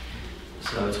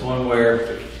 So it's one where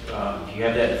if you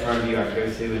have that in front of you, I can go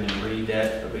through and then read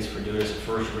that, at least for doing it as a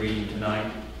first reading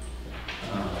tonight,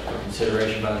 for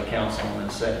consideration by the council, and then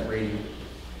second reading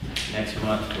next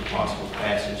month for possible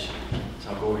passage. So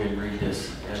I'll go ahead and read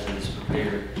this as it is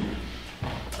prepared.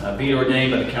 Be it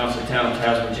ordained by the Council of the Town of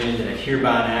Tazewell, Virginia, that it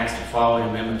hereby enacts the following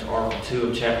amendment to Article 2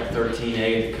 of Chapter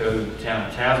 13A of the Code of the Town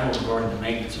of Tazewell regarding the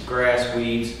maintenance of grass,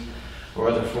 weeds, or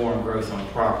other foreign growth on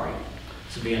property.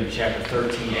 This will be under Chapter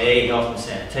 13A, Health and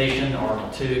Sanitation,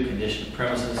 Article 2, Condition of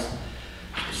Premises,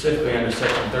 specifically under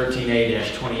Section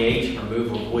 13A-28,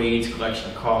 removal of weeds,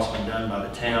 collection of costs when done by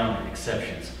the town, and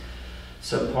exceptions.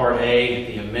 Subpart A,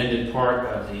 the amended part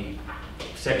of the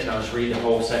section, I'll just read the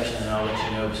whole section and I'll let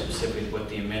you know specifically what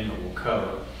the amendment will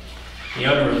cover. The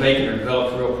owner of vacant or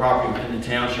developed real property within the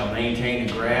town shall maintain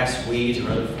the grass, weeds, or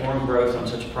other foreign growth on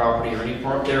such property or any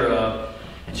part thereof,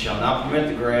 and shall not permit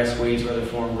the grass, weeds, or other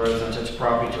foreign growth on such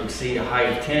property to exceed a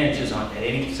height of 10 inches at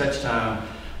any such time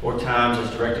or times as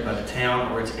directed by the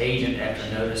town or its agent after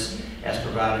notice as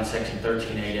provided in Section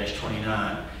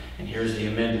 13A-29. And here's the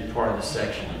amended part of the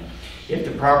section. If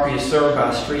the property is served by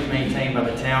a street maintained by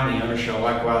the town, the owner shall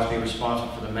likewise be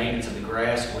responsible for the maintenance of the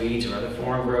grass, weeds, or other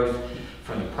foreign growth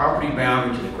from the property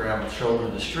boundary to the gravel shoulder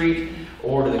of the street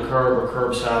or to the curb or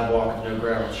curb sidewalk if no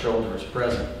gravel shoulder is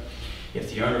present.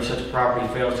 If the owner of such property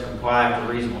fails to comply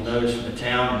after reasonable notice from the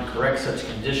town and correct such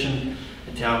condition,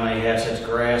 the town may have such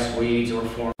grass, weeds, or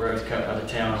foreign growth cut by the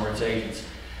town or its agents.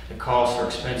 The costs or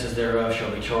expenses thereof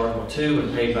shall be chargeable to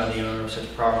and paid by the owner of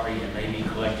such property and may be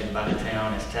collected by the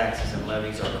town as taxes and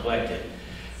levies are collected.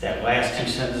 That last two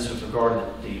sentences with regard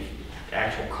to the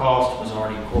actual cost was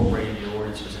already incorporated in the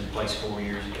ordinance, was in place 4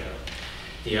 years ago.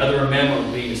 The other amendment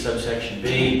would be to subsection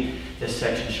B. This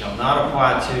section shall not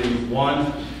apply to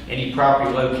 1, any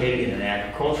property located in an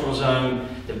agricultural zone,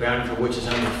 the boundary for which is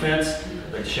under fence,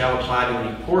 but it shall apply to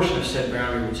any portion of said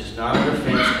boundary which is not under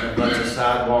fence and abuts a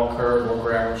sidewalk, curb, or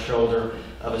gravel shoulder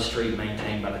of a street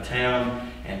maintained by the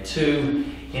town. And 2,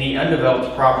 any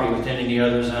undeveloped property within any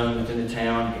other zone within the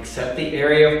town, except the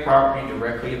area of property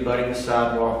directly abutting the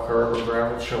sidewalk, curb, or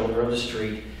gravel shoulder of the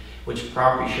street, which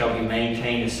property shall be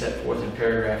maintained as set forth in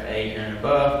paragraph A and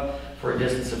above, for a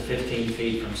distance of 15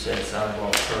 feet from said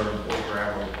sidewalk, curb, or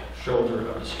gravel shoulder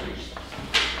of the street.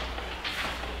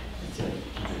 That's it.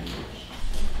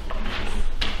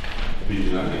 We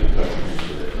do not need a customary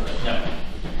for that, right? No.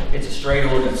 It's a straight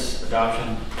ordinance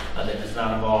adoption that does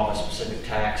not involve a specific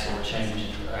tax or change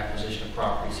in acquisition of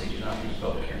property, so you do not need a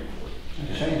public hearing for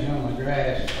it. Change on the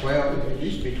grass, 12, it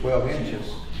used to be 12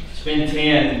 inches. It's been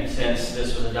 10 since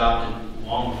this was adopted,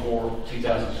 long before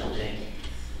 2014.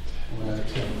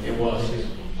 It was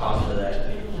positive of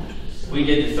that. We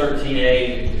did the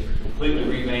 13A, completely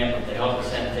revamped the health and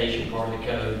sanitation part of the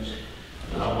code.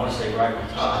 I want to say right when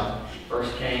Todd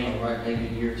first came, or right maybe a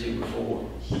year or 2 before.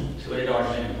 So it had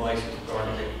already been in place with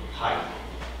regard to the height.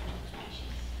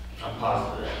 I'm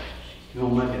positive of that. You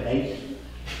want to make it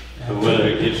 8? So whether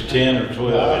it's 10 or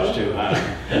 12, it's too high.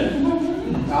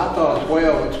 I thought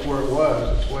 12 is where it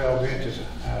was, 12 inches.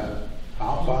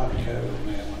 I'll find the code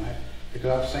on that one,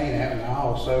 because I've seen that, and I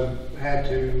also had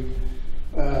to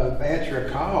answer a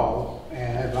call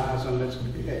and advise them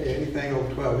that anything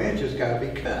over 12 inches got to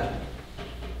be cut.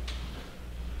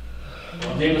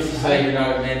 Well, needless to say, you're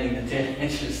not amending the 10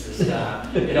 inches this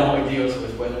time. It only deals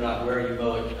with whether or not where you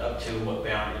mow it up to, what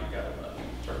boundary you got to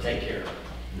mow, or take care of.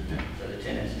 So the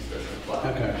 10 inches doesn't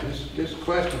apply. Okay, just a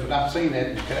question, but I've seen that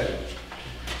in the code.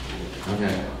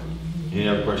 Okay. Any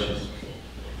other questions?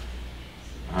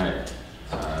 All right.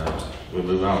 We'll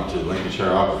move on to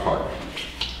Lincolnshire Aqua Park.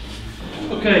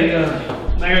 Okay,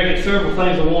 Mayor, I got several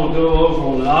things I want to go over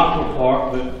on the Aqua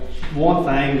Park, but one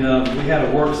thing, we had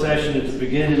a work session at the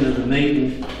beginning of the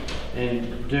meeting,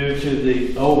 and due to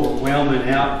the overwhelming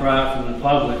outcry from the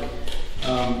public,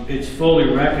 it's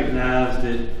fully recognized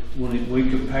that when we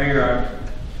compare our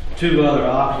 2 other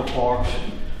aqua parks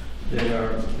that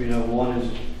are, one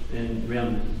is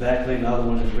around Beckley and the other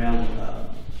one is around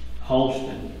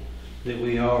Holston, that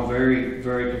we are very,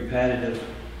 very competitive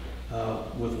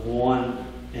with one,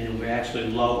 and we're actually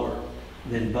lower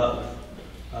than both.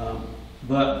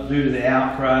 But due to the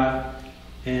outcry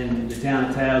and the town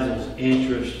of Tazewell's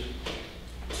interest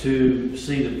to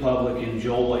see the public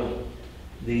enjoy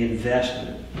the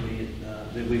investment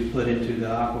that we've put into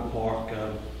the aqua park,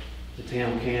 the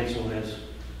town council has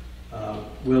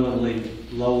willingly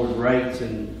lowered rates,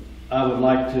 and I would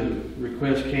like to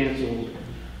request council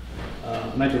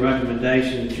make a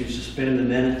recommendation that you suspend the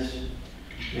minutes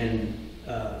and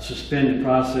suspend the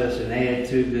process and add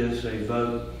to this a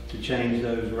vote to change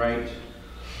those rates.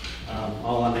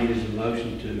 All I need is a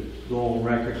motion to go on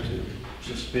record to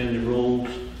suspend the rules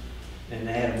and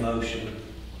add a motion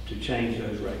to change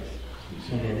those rates.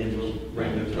 And then we'll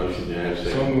bring those. Motion to have So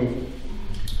second. moved.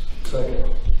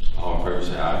 Second. All in favor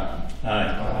say aye.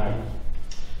 Aye.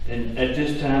 And at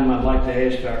this time, I'd like to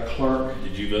ask our clerk,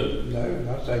 Did you vote?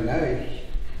 No, I say no.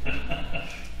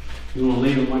 you want to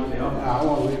leave them like they No, are? I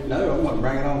want to leave, no, I want to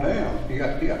bring it on down. You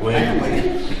got Well-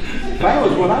 families.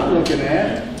 Families, what I'm looking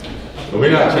at. But we're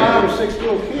You not got 5 changing. or 6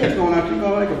 little kids going out, you're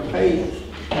gonna make them pay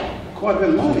quite a bit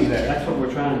of money there. That's what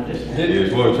we're trying to do.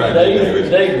 It's what we're trying to do.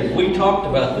 David, we talked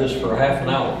about this for half an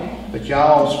hour. But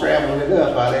y'all scrambled it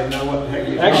up, I didn't know what the heck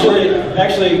you.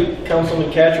 Actually,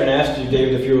 Councilman Catron asked you,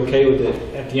 David, if you're okay with it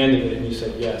at the end of it, and you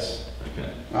said yes. Okay.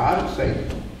 No, I didn't say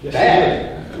Yes,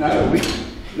 that. No, let's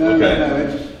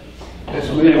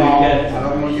Okay, move we on. get it. I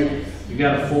don't want to get, You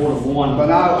got a 4 to 1.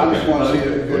 but I just want to see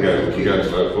the We good got, little we got kids.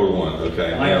 about 4-1.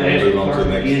 Okay. I'd Now like to we'll ask move the on to the clerk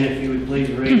next. again if you would please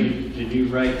read the new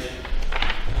rates.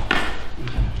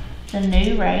 The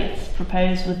new rates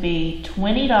proposed would be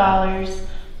 $20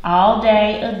 all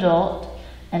day adult,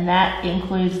 and that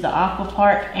includes the aqua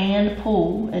park and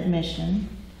pool admission.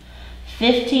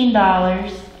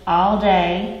 $15 all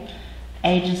day,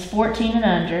 ages 14 and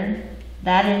under.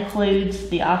 That includes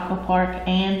the aqua park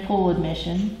and pool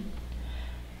admission.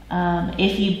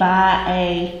 If you buy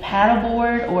a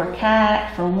paddleboard or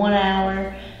kayak for 1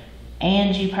 hour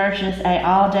and you purchase a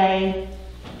all day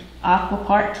aqua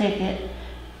park ticket,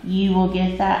 you will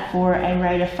get that for a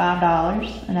rate of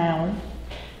 $5 an hour.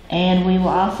 And we will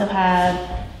also have,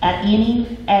 at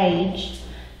any age,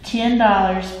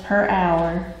 $10 per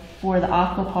hour for the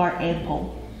aqua park and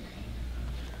pool.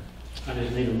 I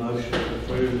just need a motion to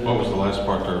approve that. What was the last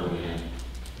part there? again?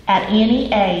 At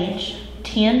any age,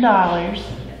 $10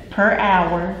 per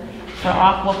hour for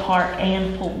aqua park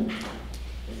and pool.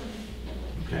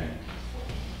 Okay.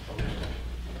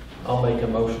 I'll make a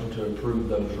motion to approve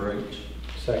those rates.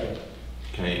 Second.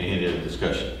 Okay, any other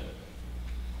discussion?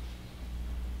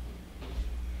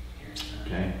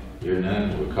 Okay, Hearing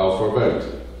none, we'll call for a vote.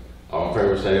 All in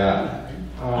favor say aye.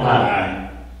 Aye.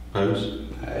 Opposed?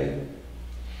 Hey,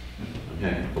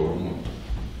 Okay, 4-1.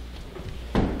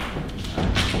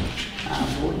 I'm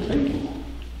for the people.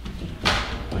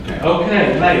 Okay.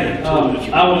 Okay, Mayor, I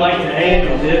would like to add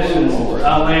to this, and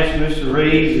I'll ask Mr.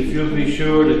 Reeves if you'll be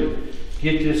sure to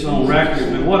get this on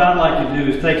record. But what I'd like to do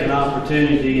is take an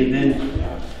opportunity, and then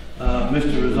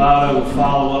Mr. Rosado will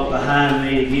follow up behind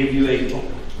me to give you a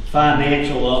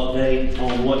financial update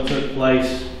on what took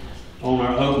place on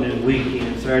our opening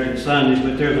weekend, Saturday and Sunday.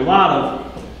 But there's a lot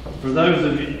of, for those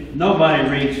of you, nobody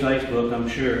reads Facebook, I'm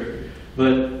sure,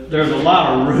 but there's a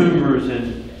lot of rumors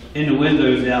and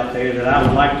innuendos out there that I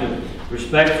would like to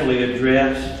respectfully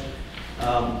address.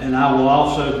 And I will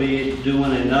also be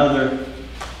doing another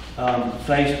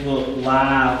Facebook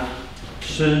Live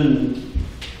soon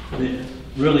that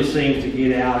really seems to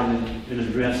get out and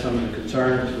address some of the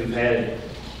concerns we've had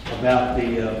about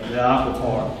the aqua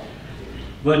park.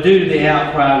 But due to the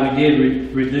outcry, we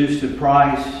did reduce the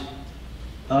price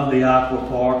of the aqua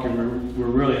park, and we're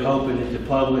really hoping that the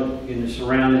public in the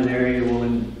surrounding area will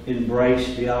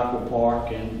embrace the aqua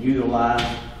park and utilize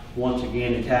once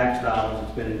again the tax dollars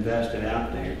that's been invested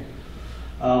out there.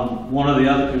 One of the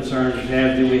other concerns we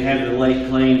have, do we have the lake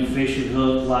clean, fishing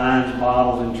hooks, lines,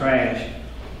 bottles, and trash?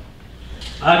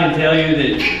 I can tell you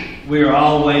that we are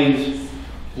always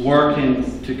working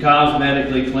to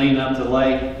cosmetically clean up the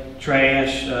lake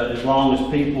trash. As long as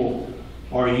people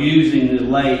are using the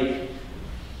lake,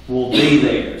 we'll be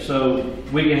there. So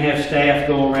we can have staff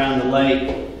go around the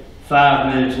lake,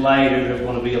 5 minutes later there's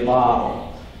going to be a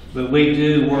bottle. But we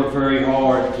do work very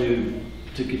hard to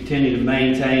continue to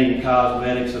maintain the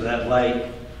cosmetics of that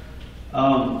lake.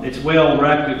 It's well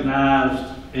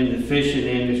recognized in the fishing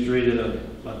industry that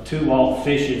a 2-aught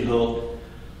fishing hook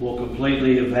will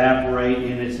completely evaporate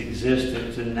in its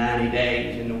existence in 90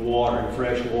 days in the water, in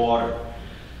fresh water.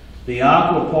 The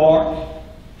aqua park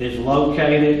is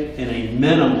located in a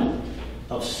minimum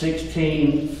of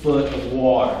 16 foot of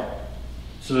water.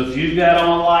 So if you've got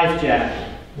on a life jacket,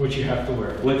 Which you have to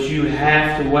wear. which you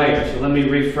have to wear, so let me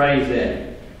rephrase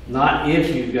that. Not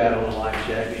if you've got on a life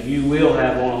jacket, you will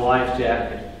have on a life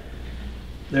jacket.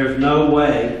 There's no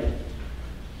way,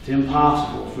 it's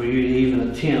impossible for you to even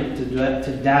attempt to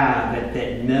dive at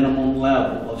that minimum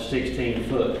level of 16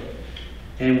 foot.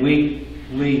 And we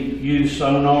use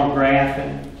sonar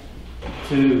graphing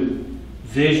to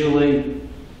visually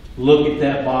look at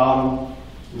that bottom,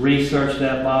 research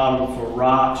that bottom for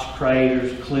rocks,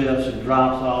 craters, cliffs, and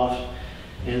drop-offs.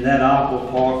 And that aqua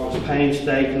park was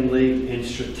painstakingly and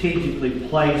strategically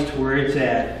placed where it's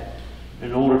at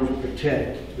in order to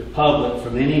protect the public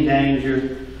from any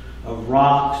danger of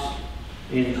rocks,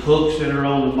 any hooks that are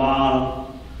on the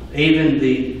bottom, even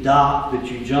the dock that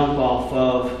you jump off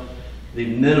of. The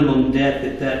minimum depth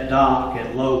at that dock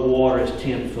at low water is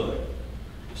 10 foot.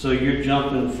 So you're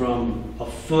jumping from a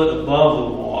foot above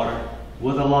the water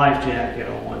with a life jacket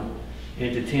on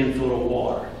into 10 foot of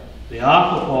water. The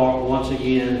aqua park, once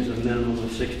again, is a minimum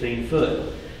of 16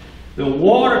 foot. The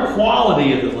water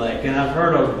quality of the lake, and I've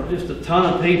heard of just a ton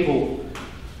of people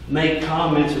make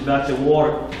comments about the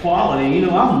water quality. You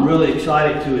know, I'm really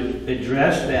excited to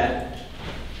address that.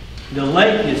 The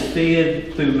lake is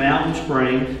fed through mountain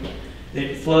springs.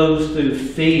 It flows through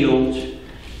fields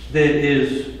that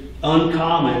is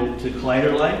uncommon to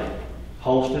Claytor Lake,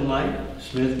 Holston Lake,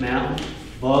 Smith Mountain,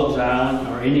 Bugs Island,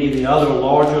 or any of the other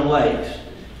larger lakes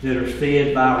that are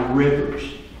fed by rivers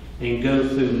and go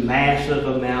through massive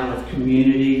amount of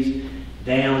communities,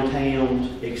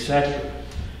 downtowns, etc.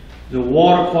 The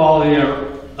water quality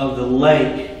of the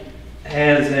lake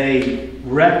has a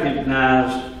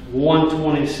recognized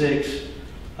 126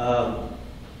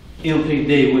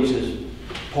 MPD, which is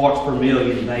parts per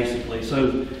million, basically.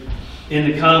 So in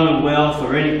the Commonwealth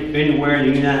or anywhere in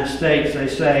the United States, they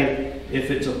say if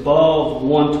it's above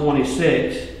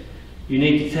 126, you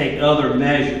need to take other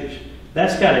measures.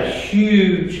 That's got a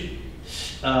huge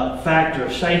factor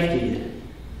of safety in it.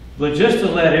 But just to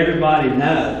let everybody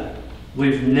know,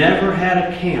 we've never had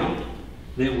a count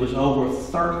that was over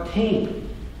 13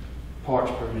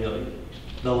 parts per million.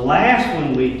 The last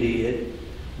one we did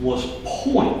was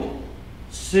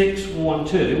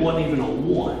 0.612. It wasn't even a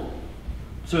 1.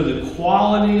 So the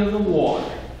quality of the water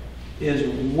is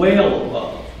well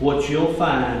above what you'll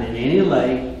find in any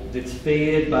lake that's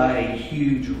fed by a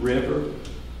huge river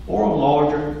or a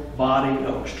larger body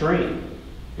or stream.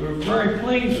 We're very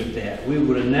pleased with that. We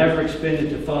would have never expended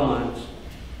the funds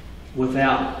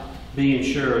without being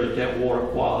sure that that water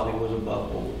quality was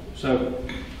above board. So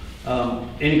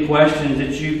any questions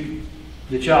that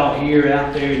y'all hear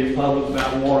out there in the public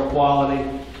about water quality?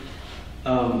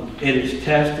 It is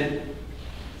tested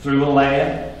through a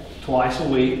lab twice a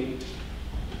week.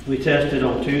 We test it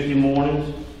on Tuesday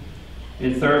mornings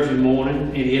and Thursday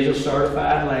morning. It is a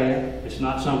certified lab. It's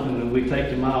not something that we take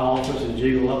to my office and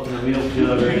jiggle up in a milk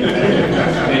jug or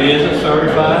anything. It is a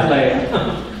certified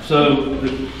lab. So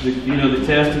the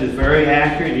testing is very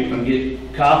accurate. You can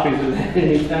get copies of that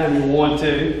anytime you want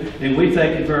to, and we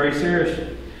take it very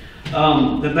seriously.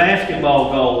 The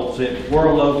basketball goals that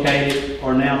were located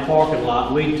are now parking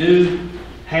lot. We do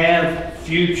have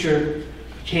future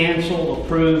council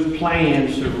approved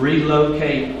plans to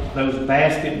relocate those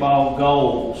basketball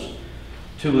goals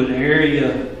to an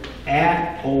area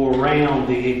at or around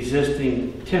the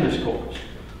existing tennis courts.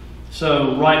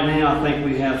 So right now I think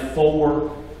we have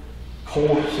 4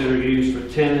 courts that are used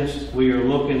for tennis. We are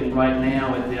looking right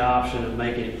now at the option of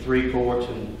making it 3 courts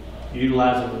and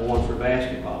utilizing 1 for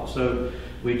basketball. So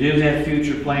we do have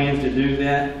future plans to do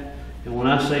that. And when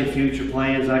I say future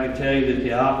plans, I can tell you that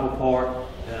the Aqua Park,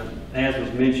 as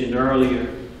was mentioned earlier,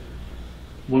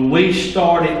 when we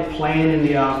started planning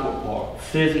the Aqua Park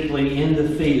physically in the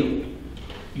field,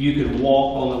 you could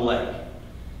walk on the lake.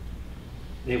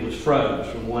 It was froze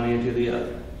from one end to the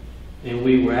other. And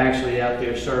we were actually out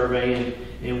there surveying,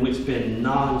 and it's been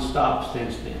non-stop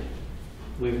since then.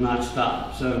 We've not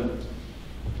stopped. So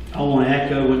I want to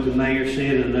echo what the mayor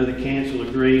said, and I know the council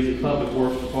agrees. The Public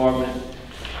Works Department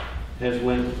has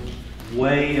went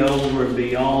way over and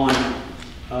beyond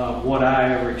what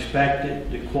I ever expected.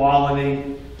 The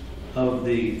quality of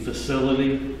the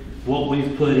facility, what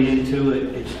we've put into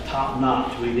it, it's top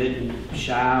notch. We didn't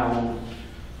shy on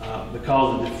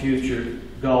because of the future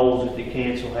goals that the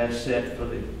council has set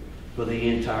for the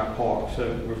entire park. So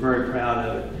we're very proud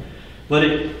of it. But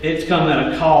it's come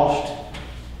at a cost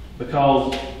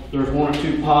because there's 1 or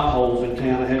 2 potholes in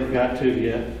town I haven't got to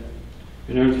yet.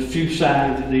 And there's a few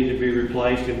signs that need to be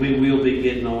replaced, and we will be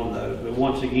getting on those. But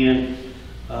once again,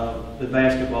 the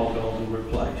basketball goals are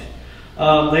replaced.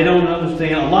 They don't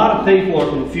understand. A lot of people are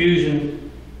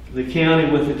confusing the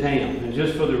county with the town. And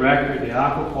just for the record, the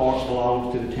Aqua Park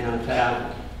belongs to the town of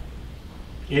Tazewell.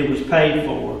 It was paid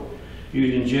for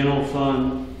using general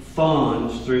fund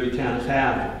funds through the town of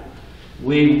Tazewell.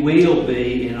 We will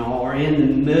be and are in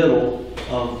the middle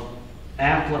of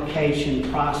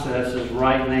application processes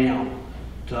right now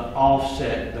to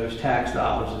offset those tax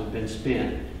dollars that have been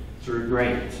spent through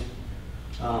grants.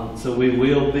 So we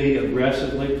will be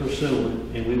aggressively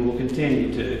pursuing, and we will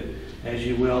continue to. As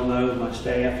you well know, my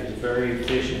staff is very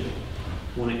efficient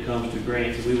when it comes to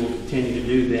grants, and we will continue to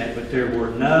do that. But there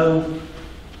were no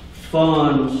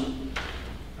funds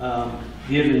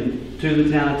given to the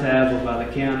town of Tazewell by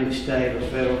the county, state, or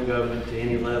federal government to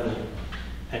any level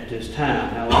at this time.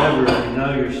 However, if you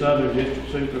know your Southern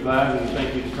District Supervisor and you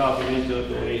think you can talk him into it,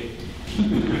 go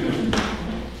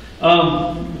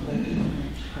ahead.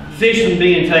 Fishing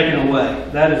being taken away.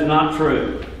 That is not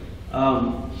true.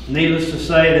 Needless to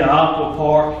say, the Aqua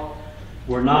Park,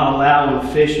 we're not allowing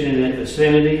fishing in that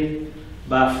vicinity.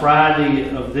 By Friday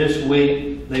of this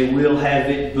week, they will have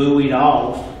it buoyed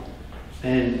off.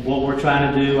 And what we're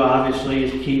trying to do, obviously,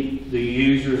 is keep the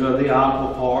users of the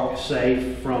Aqua Park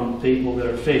safe from people that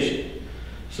are fishing.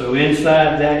 So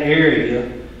inside that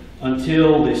area,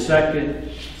 until the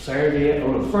second Saturday,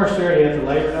 or the first Saturday after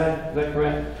Labor Day, is that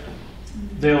correct?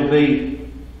 There'll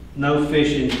be no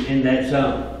fishing in that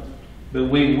zone. But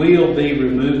we will be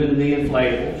removing the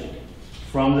inflatables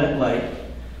from that lake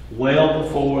well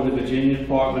before the Virginia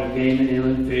Department of Game and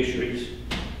Inland Fisheries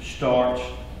starts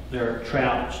their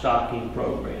trout stocking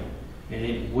program. And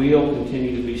it will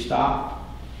continue to be stocked.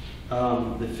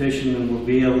 The fishermen will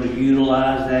be able to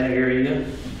utilize that area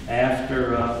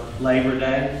after Labor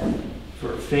Day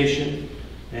for fishing.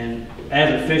 And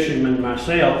as a fisherman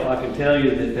myself, I can tell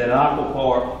you that Aqua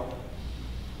Park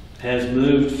has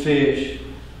moved fish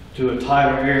to a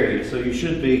tighter area, so you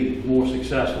should be more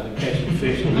successful in catching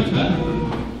fish in this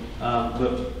time.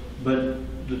 But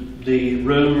the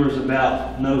rumors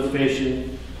about no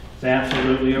fishing, it's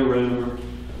absolutely a rumor.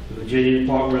 The Virginia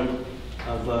Department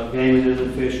of Game and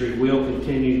Inland Fishery will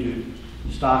continue to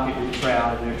stock it with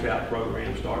trout in their trout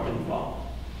program starting in the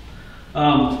fall.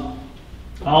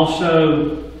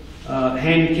 Also,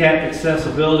 handicap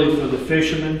accessibility for the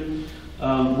fishermen.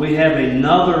 We have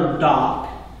another dock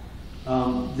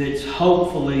that's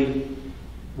hopefully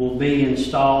will be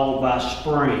installed by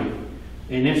spring,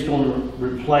 and it's going to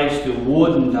replace the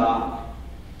wooden dock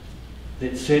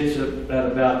that sits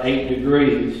at about 8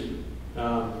 degrees.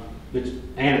 It's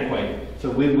antiquated. So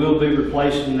we will be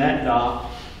replacing that dock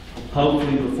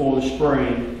hopefully before the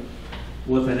spring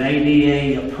with an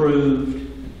ADA approved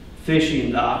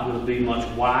fishing dock. It'll be much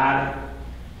wider,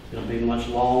 it'll be much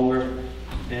longer,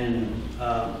 and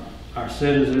our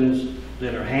citizens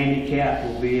that are handicapped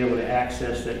will be able to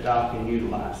access that dock and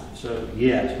utilize it. So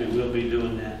yes, we will be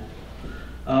doing that.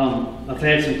 I've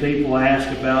had some people ask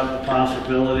about the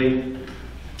possibility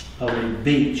of a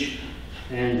beach.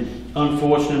 And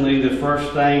unfortunately, the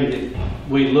first thing that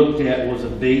we looked at was a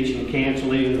beach, and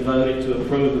council even voted to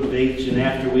approve a beach. And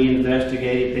after we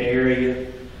investigated the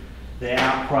area, the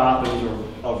outcroppings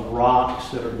of rocks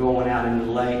that are going out in the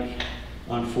lake,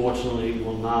 unfortunately,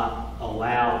 will not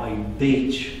allow a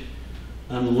beach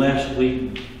unless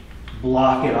we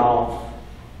block it off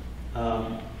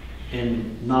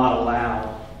and not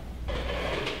allow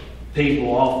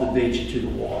people off the beach into the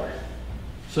water.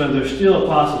 So there's still a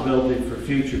possibility for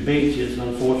future beaches.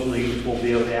 Unfortunately, you just won't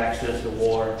be able to access the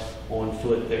water on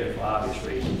foot there for obvious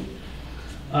reasons.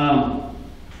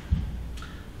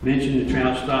 Mentioned the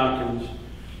trout stockings,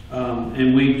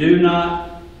 and we do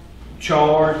not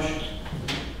charge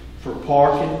for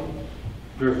parking.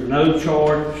 There's no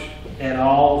charge at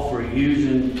all for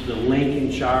using the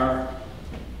Lincolnshire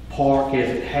Park as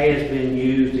it has been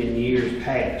used in years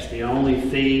past. The only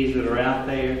fees that are out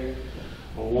there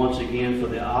are once again for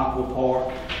the aqua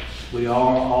park. We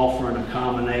are offering a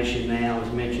combination now, as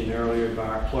mentioned earlier by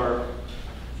our clerk,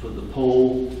 for the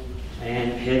pool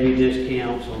and heavy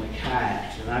discounts on the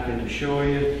kayaks. And I can assure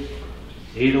you,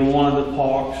 either one of the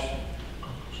parks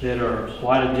that are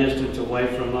quite a distance away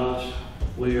from us,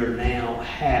 we are now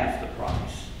half the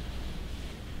price.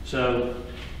 So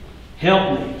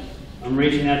help me. I'm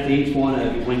reaching out to each one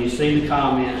of you. When you see the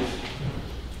comments,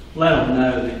 let them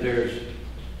know that there's,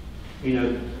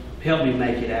 help me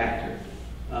make it accurate.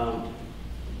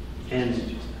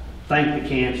 And thank the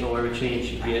council every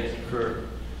chance you get for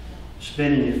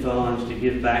spending your funds to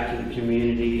give back to the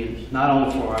community, and not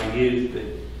only for our youth, but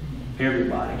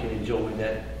everybody can enjoy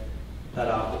that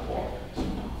aqua park.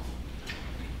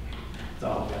 That's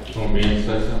all I've got. Want me to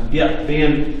say something? Yeah,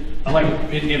 Ben, I'd like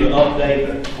to give an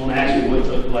update on actually what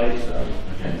took place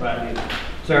Friday,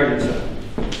 Saturday, and Sunday.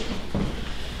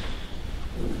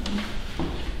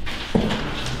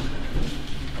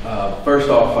 First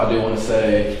off, I do want to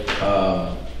say,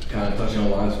 kind of touching on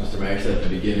the lines Mr. Mayor said at the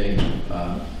beginning,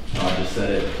 I just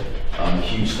said it,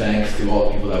 huge thanks to all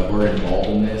the people that were involved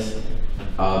in this.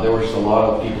 There were just a lot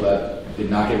of people that did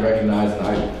not get recognized, and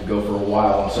I could go for a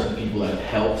while on certain people that have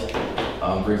helped.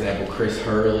 For example, Chris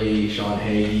Hurley, Sean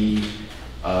Hagee,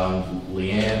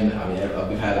 Leanne. I mean,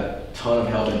 we've had a ton of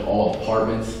help in all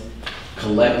departments.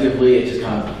 Collectively, it just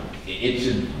it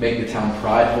should make the town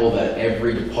prideful that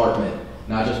every department,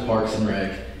 not just Parks and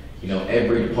Rec,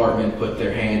 every department put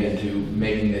their hand into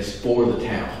making this for the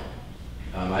town.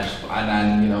 A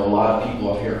lot of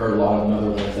people I've heard a lot of other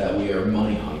ones that we are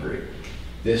money hungry.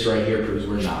 This right here proves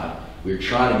we're not. We're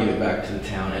trying to give it back to the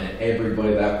town, and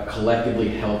everybody that collectively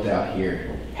helped out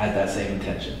here had that same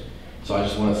intention. So I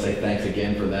just want to say thanks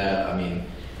again for that. I mean,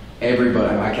 everybody,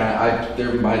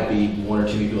 there might be one or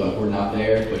two people that were not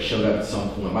there, but showed up at some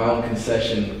point. My own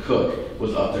concession cook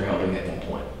was up there helping at one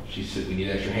point. She said, we need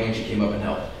an extra hand, she came up and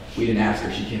helped. We didn't ask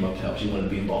her, she came up to help, she wanted to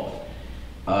be involved.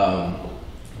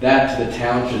 That to the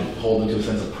town should hold them to a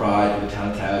sense of pride for the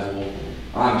town of Tazewell.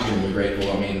 I'm extremely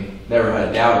grateful. I mean, never had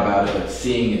a doubt about it, but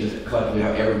seeing it just collectively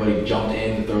how everybody jumped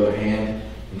in to throw their hand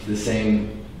into the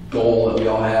same goal that we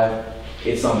all have,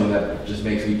 it's something that just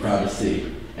makes me proud to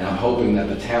see. And I'm hoping that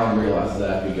the town realizes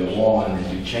that as we go on and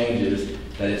do changes,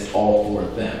 that it's all for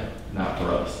them, not for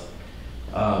us.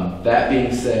 That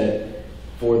being said,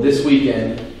 for this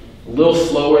weekend, a little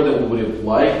slower than we would have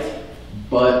liked,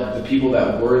 but the people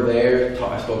that were there,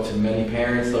 I spoke to many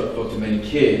parents, spoke to many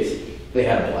kids, they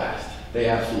had a blast. They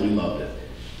absolutely loved it.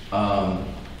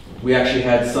 We actually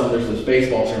had there's this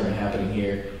baseball tournament happening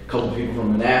here. A couple of people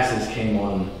from Manassas came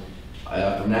on,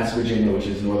 from Manassas, Virginia, which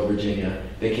is Northern Virginia.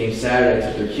 They came Saturday,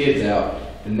 took their kids out.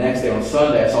 The next day on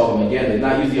Sunday, I saw them again. They did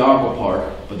not use the aqua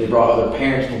park, but they brought other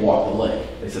parents to walk the lake.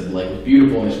 They said the lake was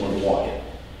beautiful and they just wanted to walk it.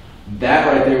 That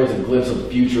right there was a glimpse of the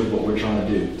future of what we're trying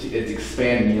to do. It's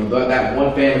expanding. That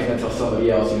one family's going to tell somebody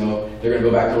else, they're going to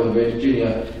go back to Northern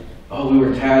Virginia. Oh, we were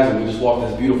in Tazewell, we just walked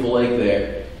this beautiful lake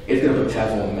there. It's going to put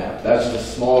Tazewell on the map. That's just a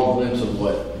small glimpse of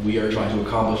what we are trying to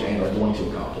accomplish and are going to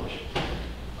accomplish.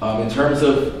 In terms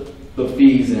of the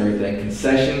fees and everything,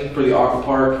 concession for the aqua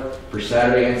park for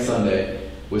Saturday and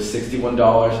Sunday was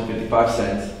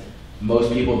 $61.55.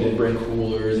 Most people did bring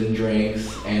coolers and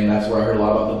drinks, and that's where I heard a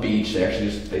lot about the beach.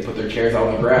 They put their chairs out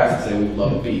on the grass and said, we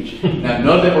love the beach. Now,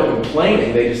 none of them were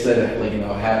complaining. They just said,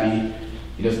 happy,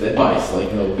 advice.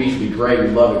 The beach would be great, we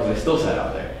love it, because they still sat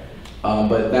out there.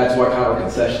 But that's why kind of our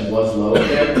concession was low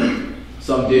there.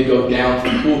 Some did go down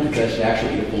to the pool concession to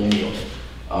actually eat a full meal.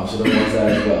 So there was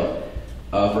that as well.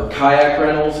 For kayak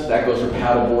rentals, that goes for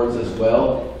paddle boards as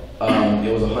well.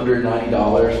 It was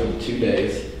 $190 for the 2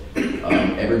 days.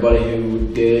 Everybody who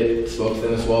did it, spoke to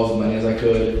them as well as many as I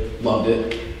could, loved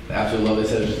it. Absolutely loved it.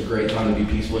 Said it was just a great time to be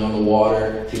peacefully on the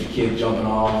water, see the kids jumping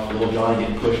off, little Johnny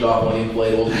getting pushed off on the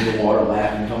inflatables in the water,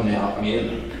 laughing, coming out. I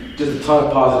mean, just a ton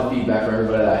of positive feedback from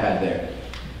everybody that I had there.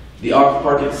 The aqua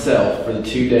park itself for the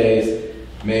 2 days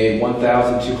made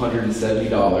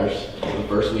 $1,270 for the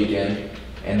first weekend,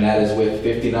 and that is with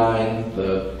 59,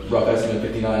 the rough estimate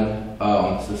 59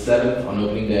 it's the 7th on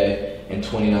opening day and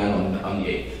 29 on the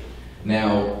 8th.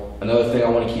 Now, another thing I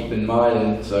want to keep in mind,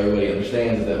 and so everybody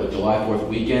understands, is that with July 4th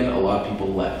weekend, a lot of people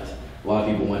left. A lot of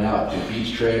people went out to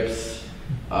beach trips.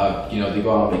 They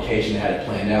go out on vacation, they had it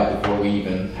planned out before we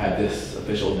even had this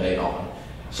official date on.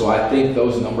 So I think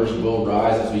those numbers will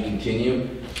rise as we continue.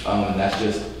 And that's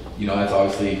just, that's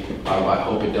obviously, I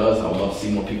hope it does. I would love to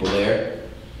see more people there.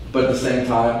 But at the same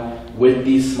time, with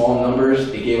these small numbers,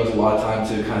 it gave us a lot of time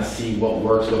to kind of see what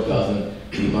works, what doesn't.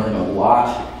 We learned a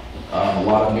lot. A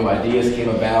lot of new ideas came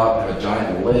about. I have a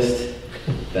giant list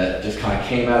that just kind of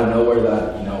came out of nowhere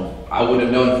that, I wouldn't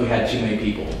have known if we had too many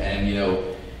people. And,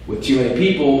 with too many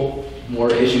people,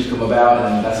 more issues come about,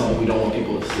 and that's something we don't want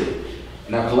people to see.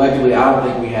 Now, collectively, I don't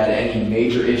think we had any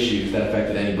major issues that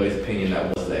affected anybody's opinion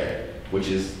that was there, which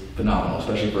is phenomenal,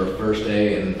 especially for a first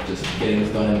day and just getting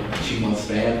this done in a 2-month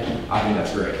span. I think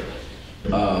that's great.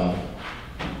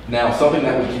 Now, something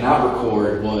that we cannot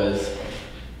record was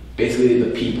basically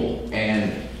the people.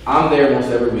 And I'm there most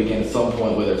every weekend at some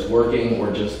point, whether it's working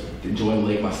or just enjoying the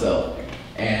lake myself.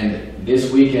 And this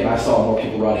weekend, I saw more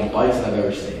people riding bikes than I've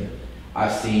ever seen.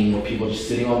 I've seen more people just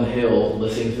sitting on the hill,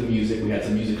 listening to the music. We had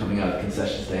some music coming out of the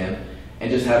concession stand, and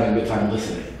just having a good time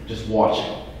listening, just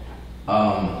watching.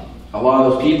 A lot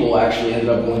of those people actually ended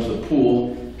up going to the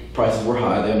pool. Prices were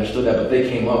high, they understood that, but they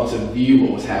came up to view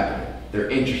what was happening. They're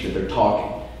interested, they're talking.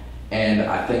 And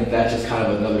I think that's just kind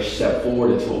of another step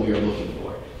forward into what we are looking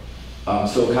for.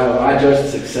 So kind of, I judge the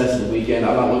success of the weekend.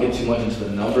 I'm not looking too much into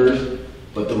the numbers,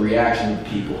 but the reaction of the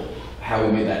people, how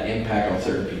we made that impact on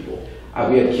certain people.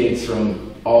 We had kids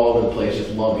from all over the place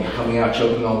just loving it, coming out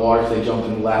choking on water because they jumped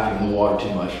in laughing in the water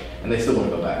too much, and they still want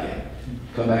to go back in.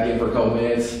 Come back in for a couple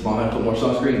minutes, mom had to put more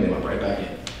sunscreen, and they went right back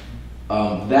in.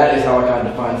 That is how I kind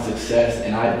of define success,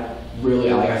 and I really,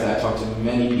 like I said, I talked to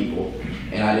many people,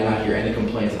 and I did not hear any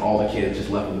complaints, and all the kids just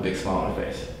left with a big smile on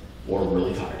their face, or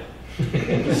really tired.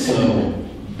 So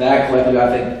that collectively,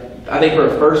 I think for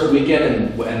a first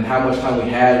weekend and how much time we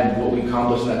had and what we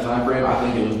accomplished in that time frame, I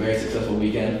think it was a very successful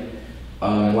weekend.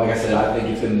 And like I said, I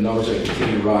think the numbers are going to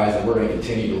continue to rise, and we're going to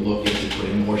continue to look into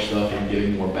putting more stuff and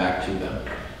giving more back to them.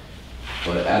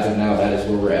 But as of now, that is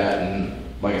where we're at, and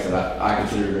like I said, I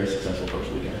consider it a very successful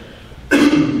first weekend.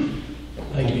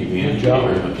 Thank you. Good job.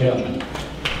 Yeah.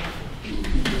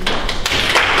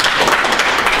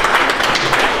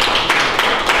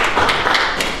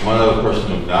 One other person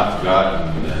who not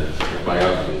forgotten, everybody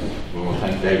else, we want to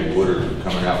thank David Woodard for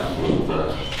coming out with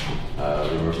the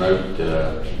remote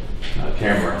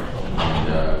camera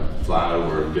and flying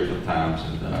over at different times,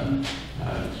 and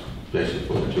especially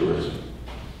for the tourism.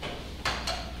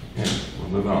 And we'll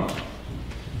move on.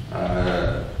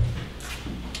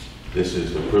 This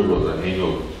is approval of the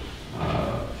annual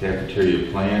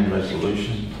cafeteria plan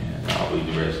resolution, and I'll read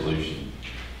the resolution.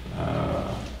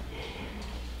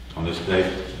 On this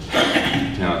date,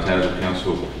 Town of Tazewell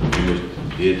Council members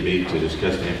did meet to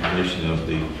discuss the information of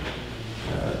the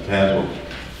Town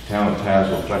of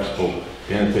Tazewell Flexible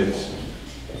Benefits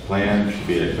Plan to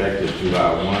be effective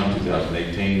July 1,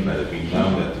 2018. Let it be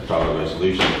known that the following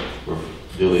resolutions were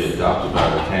duly adopted by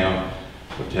the Town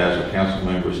of Tazewell Council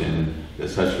members, and that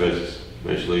such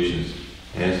resolutions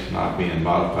has not been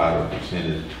modified or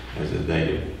presented as the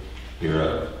date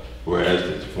hereof. Whereas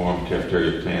the form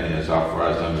cafeteria plan is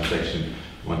authorized under Section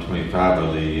 125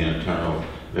 of the Internal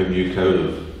Revenue Code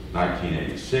of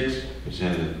 1986,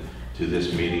 presented to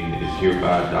this meeting, is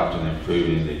hereby adopted and approved,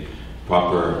 and the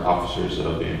proper officers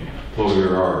of the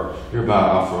employer are hereby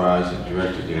authorized and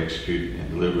directed to execute and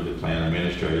deliver the plan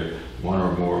administrator one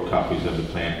or more copies of the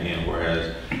plan, and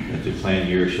whereas that the plan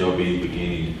year shall be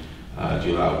beginning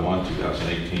July 1,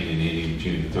 2018 and ending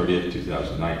June 30th,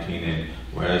 2019, and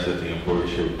whereas that the employer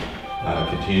should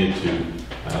continue to,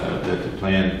 that the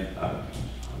plan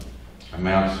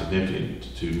amounts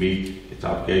significant to meet its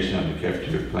obligation under the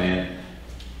cafeteria plan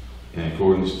in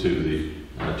accordance to the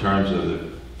terms of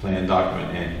the plan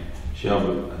document, and shall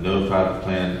notify the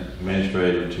plan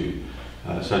administrator to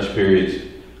such periods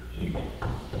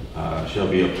shall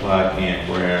be applied, and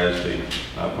whereas the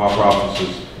proper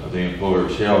officers of the employer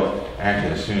shall act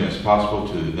as soon as possible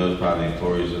to notify the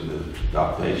employees of the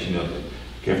adoption of the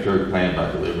cafeteria plan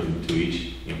by delivering to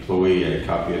each employee a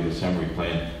copy of the summary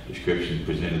plan description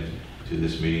presented to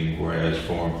this meeting, whereas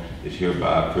form is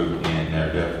hereby approved and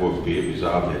now therefore be it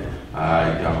resolved that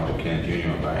I, Donald Buchanan Jr.,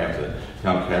 on behalf of the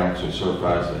town council,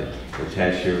 certifies that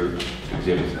attached here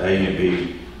exhibits A and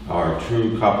B are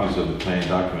true copies of the plan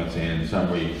documents and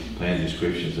summary plan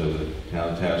descriptions of the town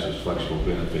of Tazewell's flexible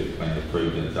benefit plan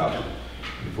approved and adopted.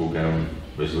 The foregoing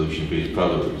resolution be it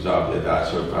further resolved that I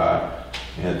certify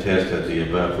and attest that the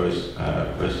above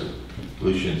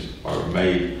resolutions are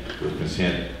made with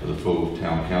consent of the full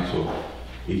town council,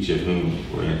 each of whom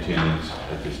were in attendance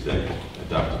at this date,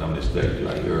 adopted on this date. Do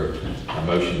I hear a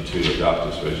motion to adopt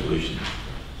this resolution?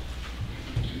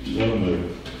 So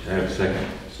moved. Do I have a second?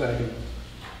 Second.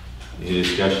 Any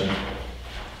discussion?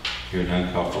 Hearing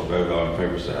none, call for a vote. All in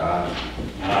favor say aye.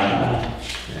 Aye.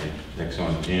 Okay. Next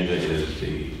on the agenda is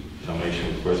the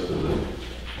donation request of the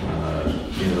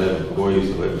 11 boys,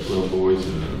 11 12 boys,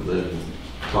 and 11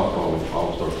 softball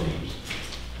all-star teams.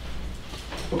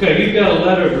 Okay, you've got a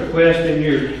letter of request in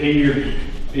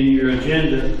your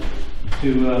agenda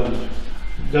to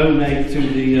donate to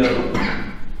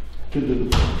the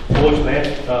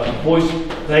boys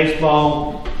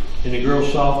baseball and the girls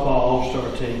softball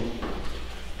all-star team.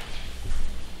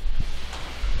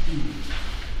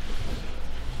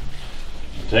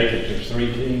 I take it there's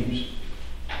 3 teams.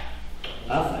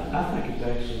 I think it's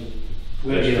actually.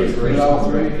 That's Yeah, true. great. All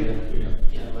three.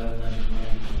 Yeah, 11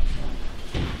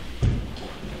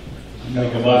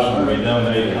 Make a motion, we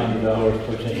donate $100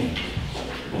 per team.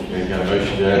 Okay, got a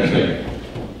motion to add a second.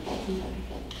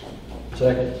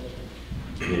 Second.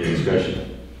 Any discussion?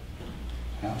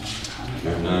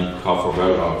 Hearing none, call for a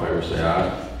vote. All in favor say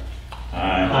aye.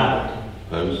 Aye.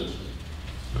 Opposed?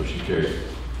 Motion carried.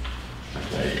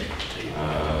 Okay.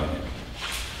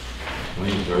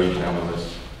 Wayne's already down the list.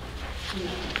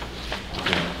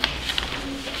 Okay.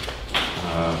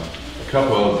 A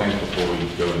couple other things before we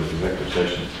go into the executive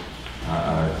session. I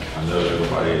know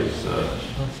everybody has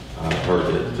heard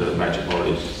that Magic Heart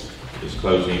is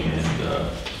closing, and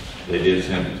they did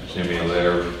send me a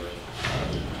letter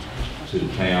to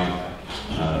the town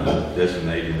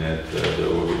designating that they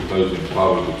will be closing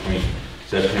probably between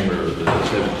September the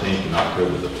 17th and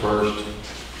October the 1st,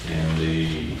 and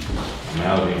the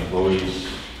amount of employees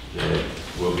that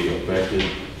will be affected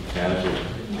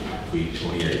will be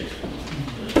 28.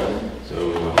 So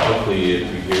hopefully, if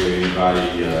you hear anybody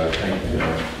think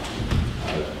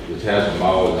the Tazewell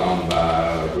Mall is owned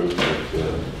by a group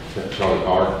like Charlie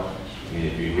Hart, and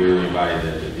if you hear anybody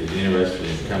that is interested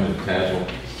in coming to Tazewell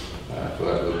for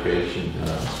that location,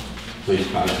 please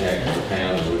contact the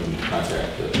town, or we can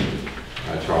contact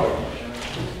Charlie.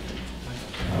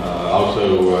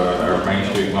 Also, our Main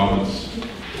Street Moments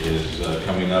is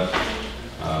coming up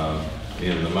the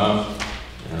end of the month.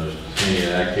 There's plenty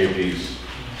of activities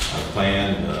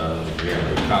planned. We have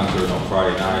a concert on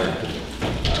Friday night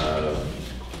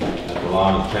at the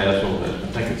lawn of Tazewell. I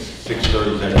think it's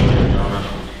 6:30. Is that correct, Your Honor?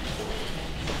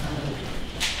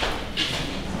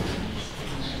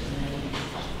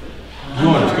 You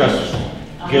want to discuss?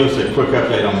 Give us a quick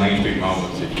update on Main Street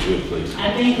Moments, if you would, please.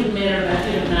 I think we met our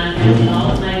budget of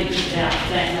 $9,000, maybe just about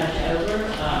that much over.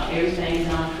 Everything's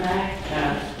on track.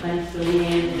 Thanks to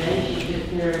Leanne today, she took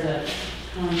care of the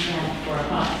contract for a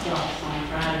hot sauce on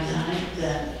Friday night.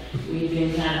 We've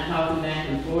been kind of talking back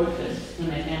and forth, because when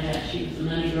they found out she was the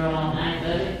money girl on half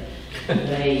of it,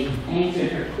 they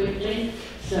answered her quickly.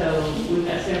 So we've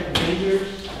got several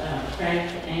vendors,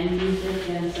 craft and music,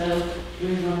 and so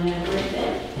we're going to have a great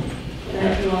day.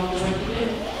 Thank you all for what you do.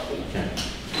 Okay.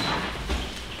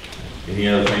 Any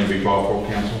other things we call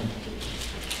for, council?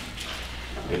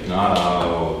 If not,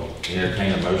 I'll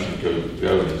entertain a motion to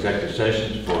go to executive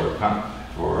sessions for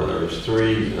there's 4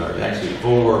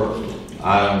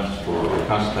 items for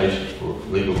consultation for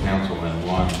legal counsel and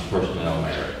 1 personnel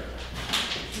matter.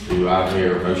 Do I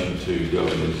hear a motion to go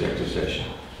into executive session?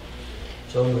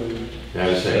 So moved. Do I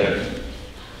have a second?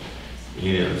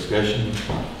 Any other discussion?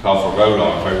 Call for a vote.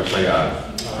 All in favor say aye.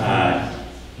 Aye.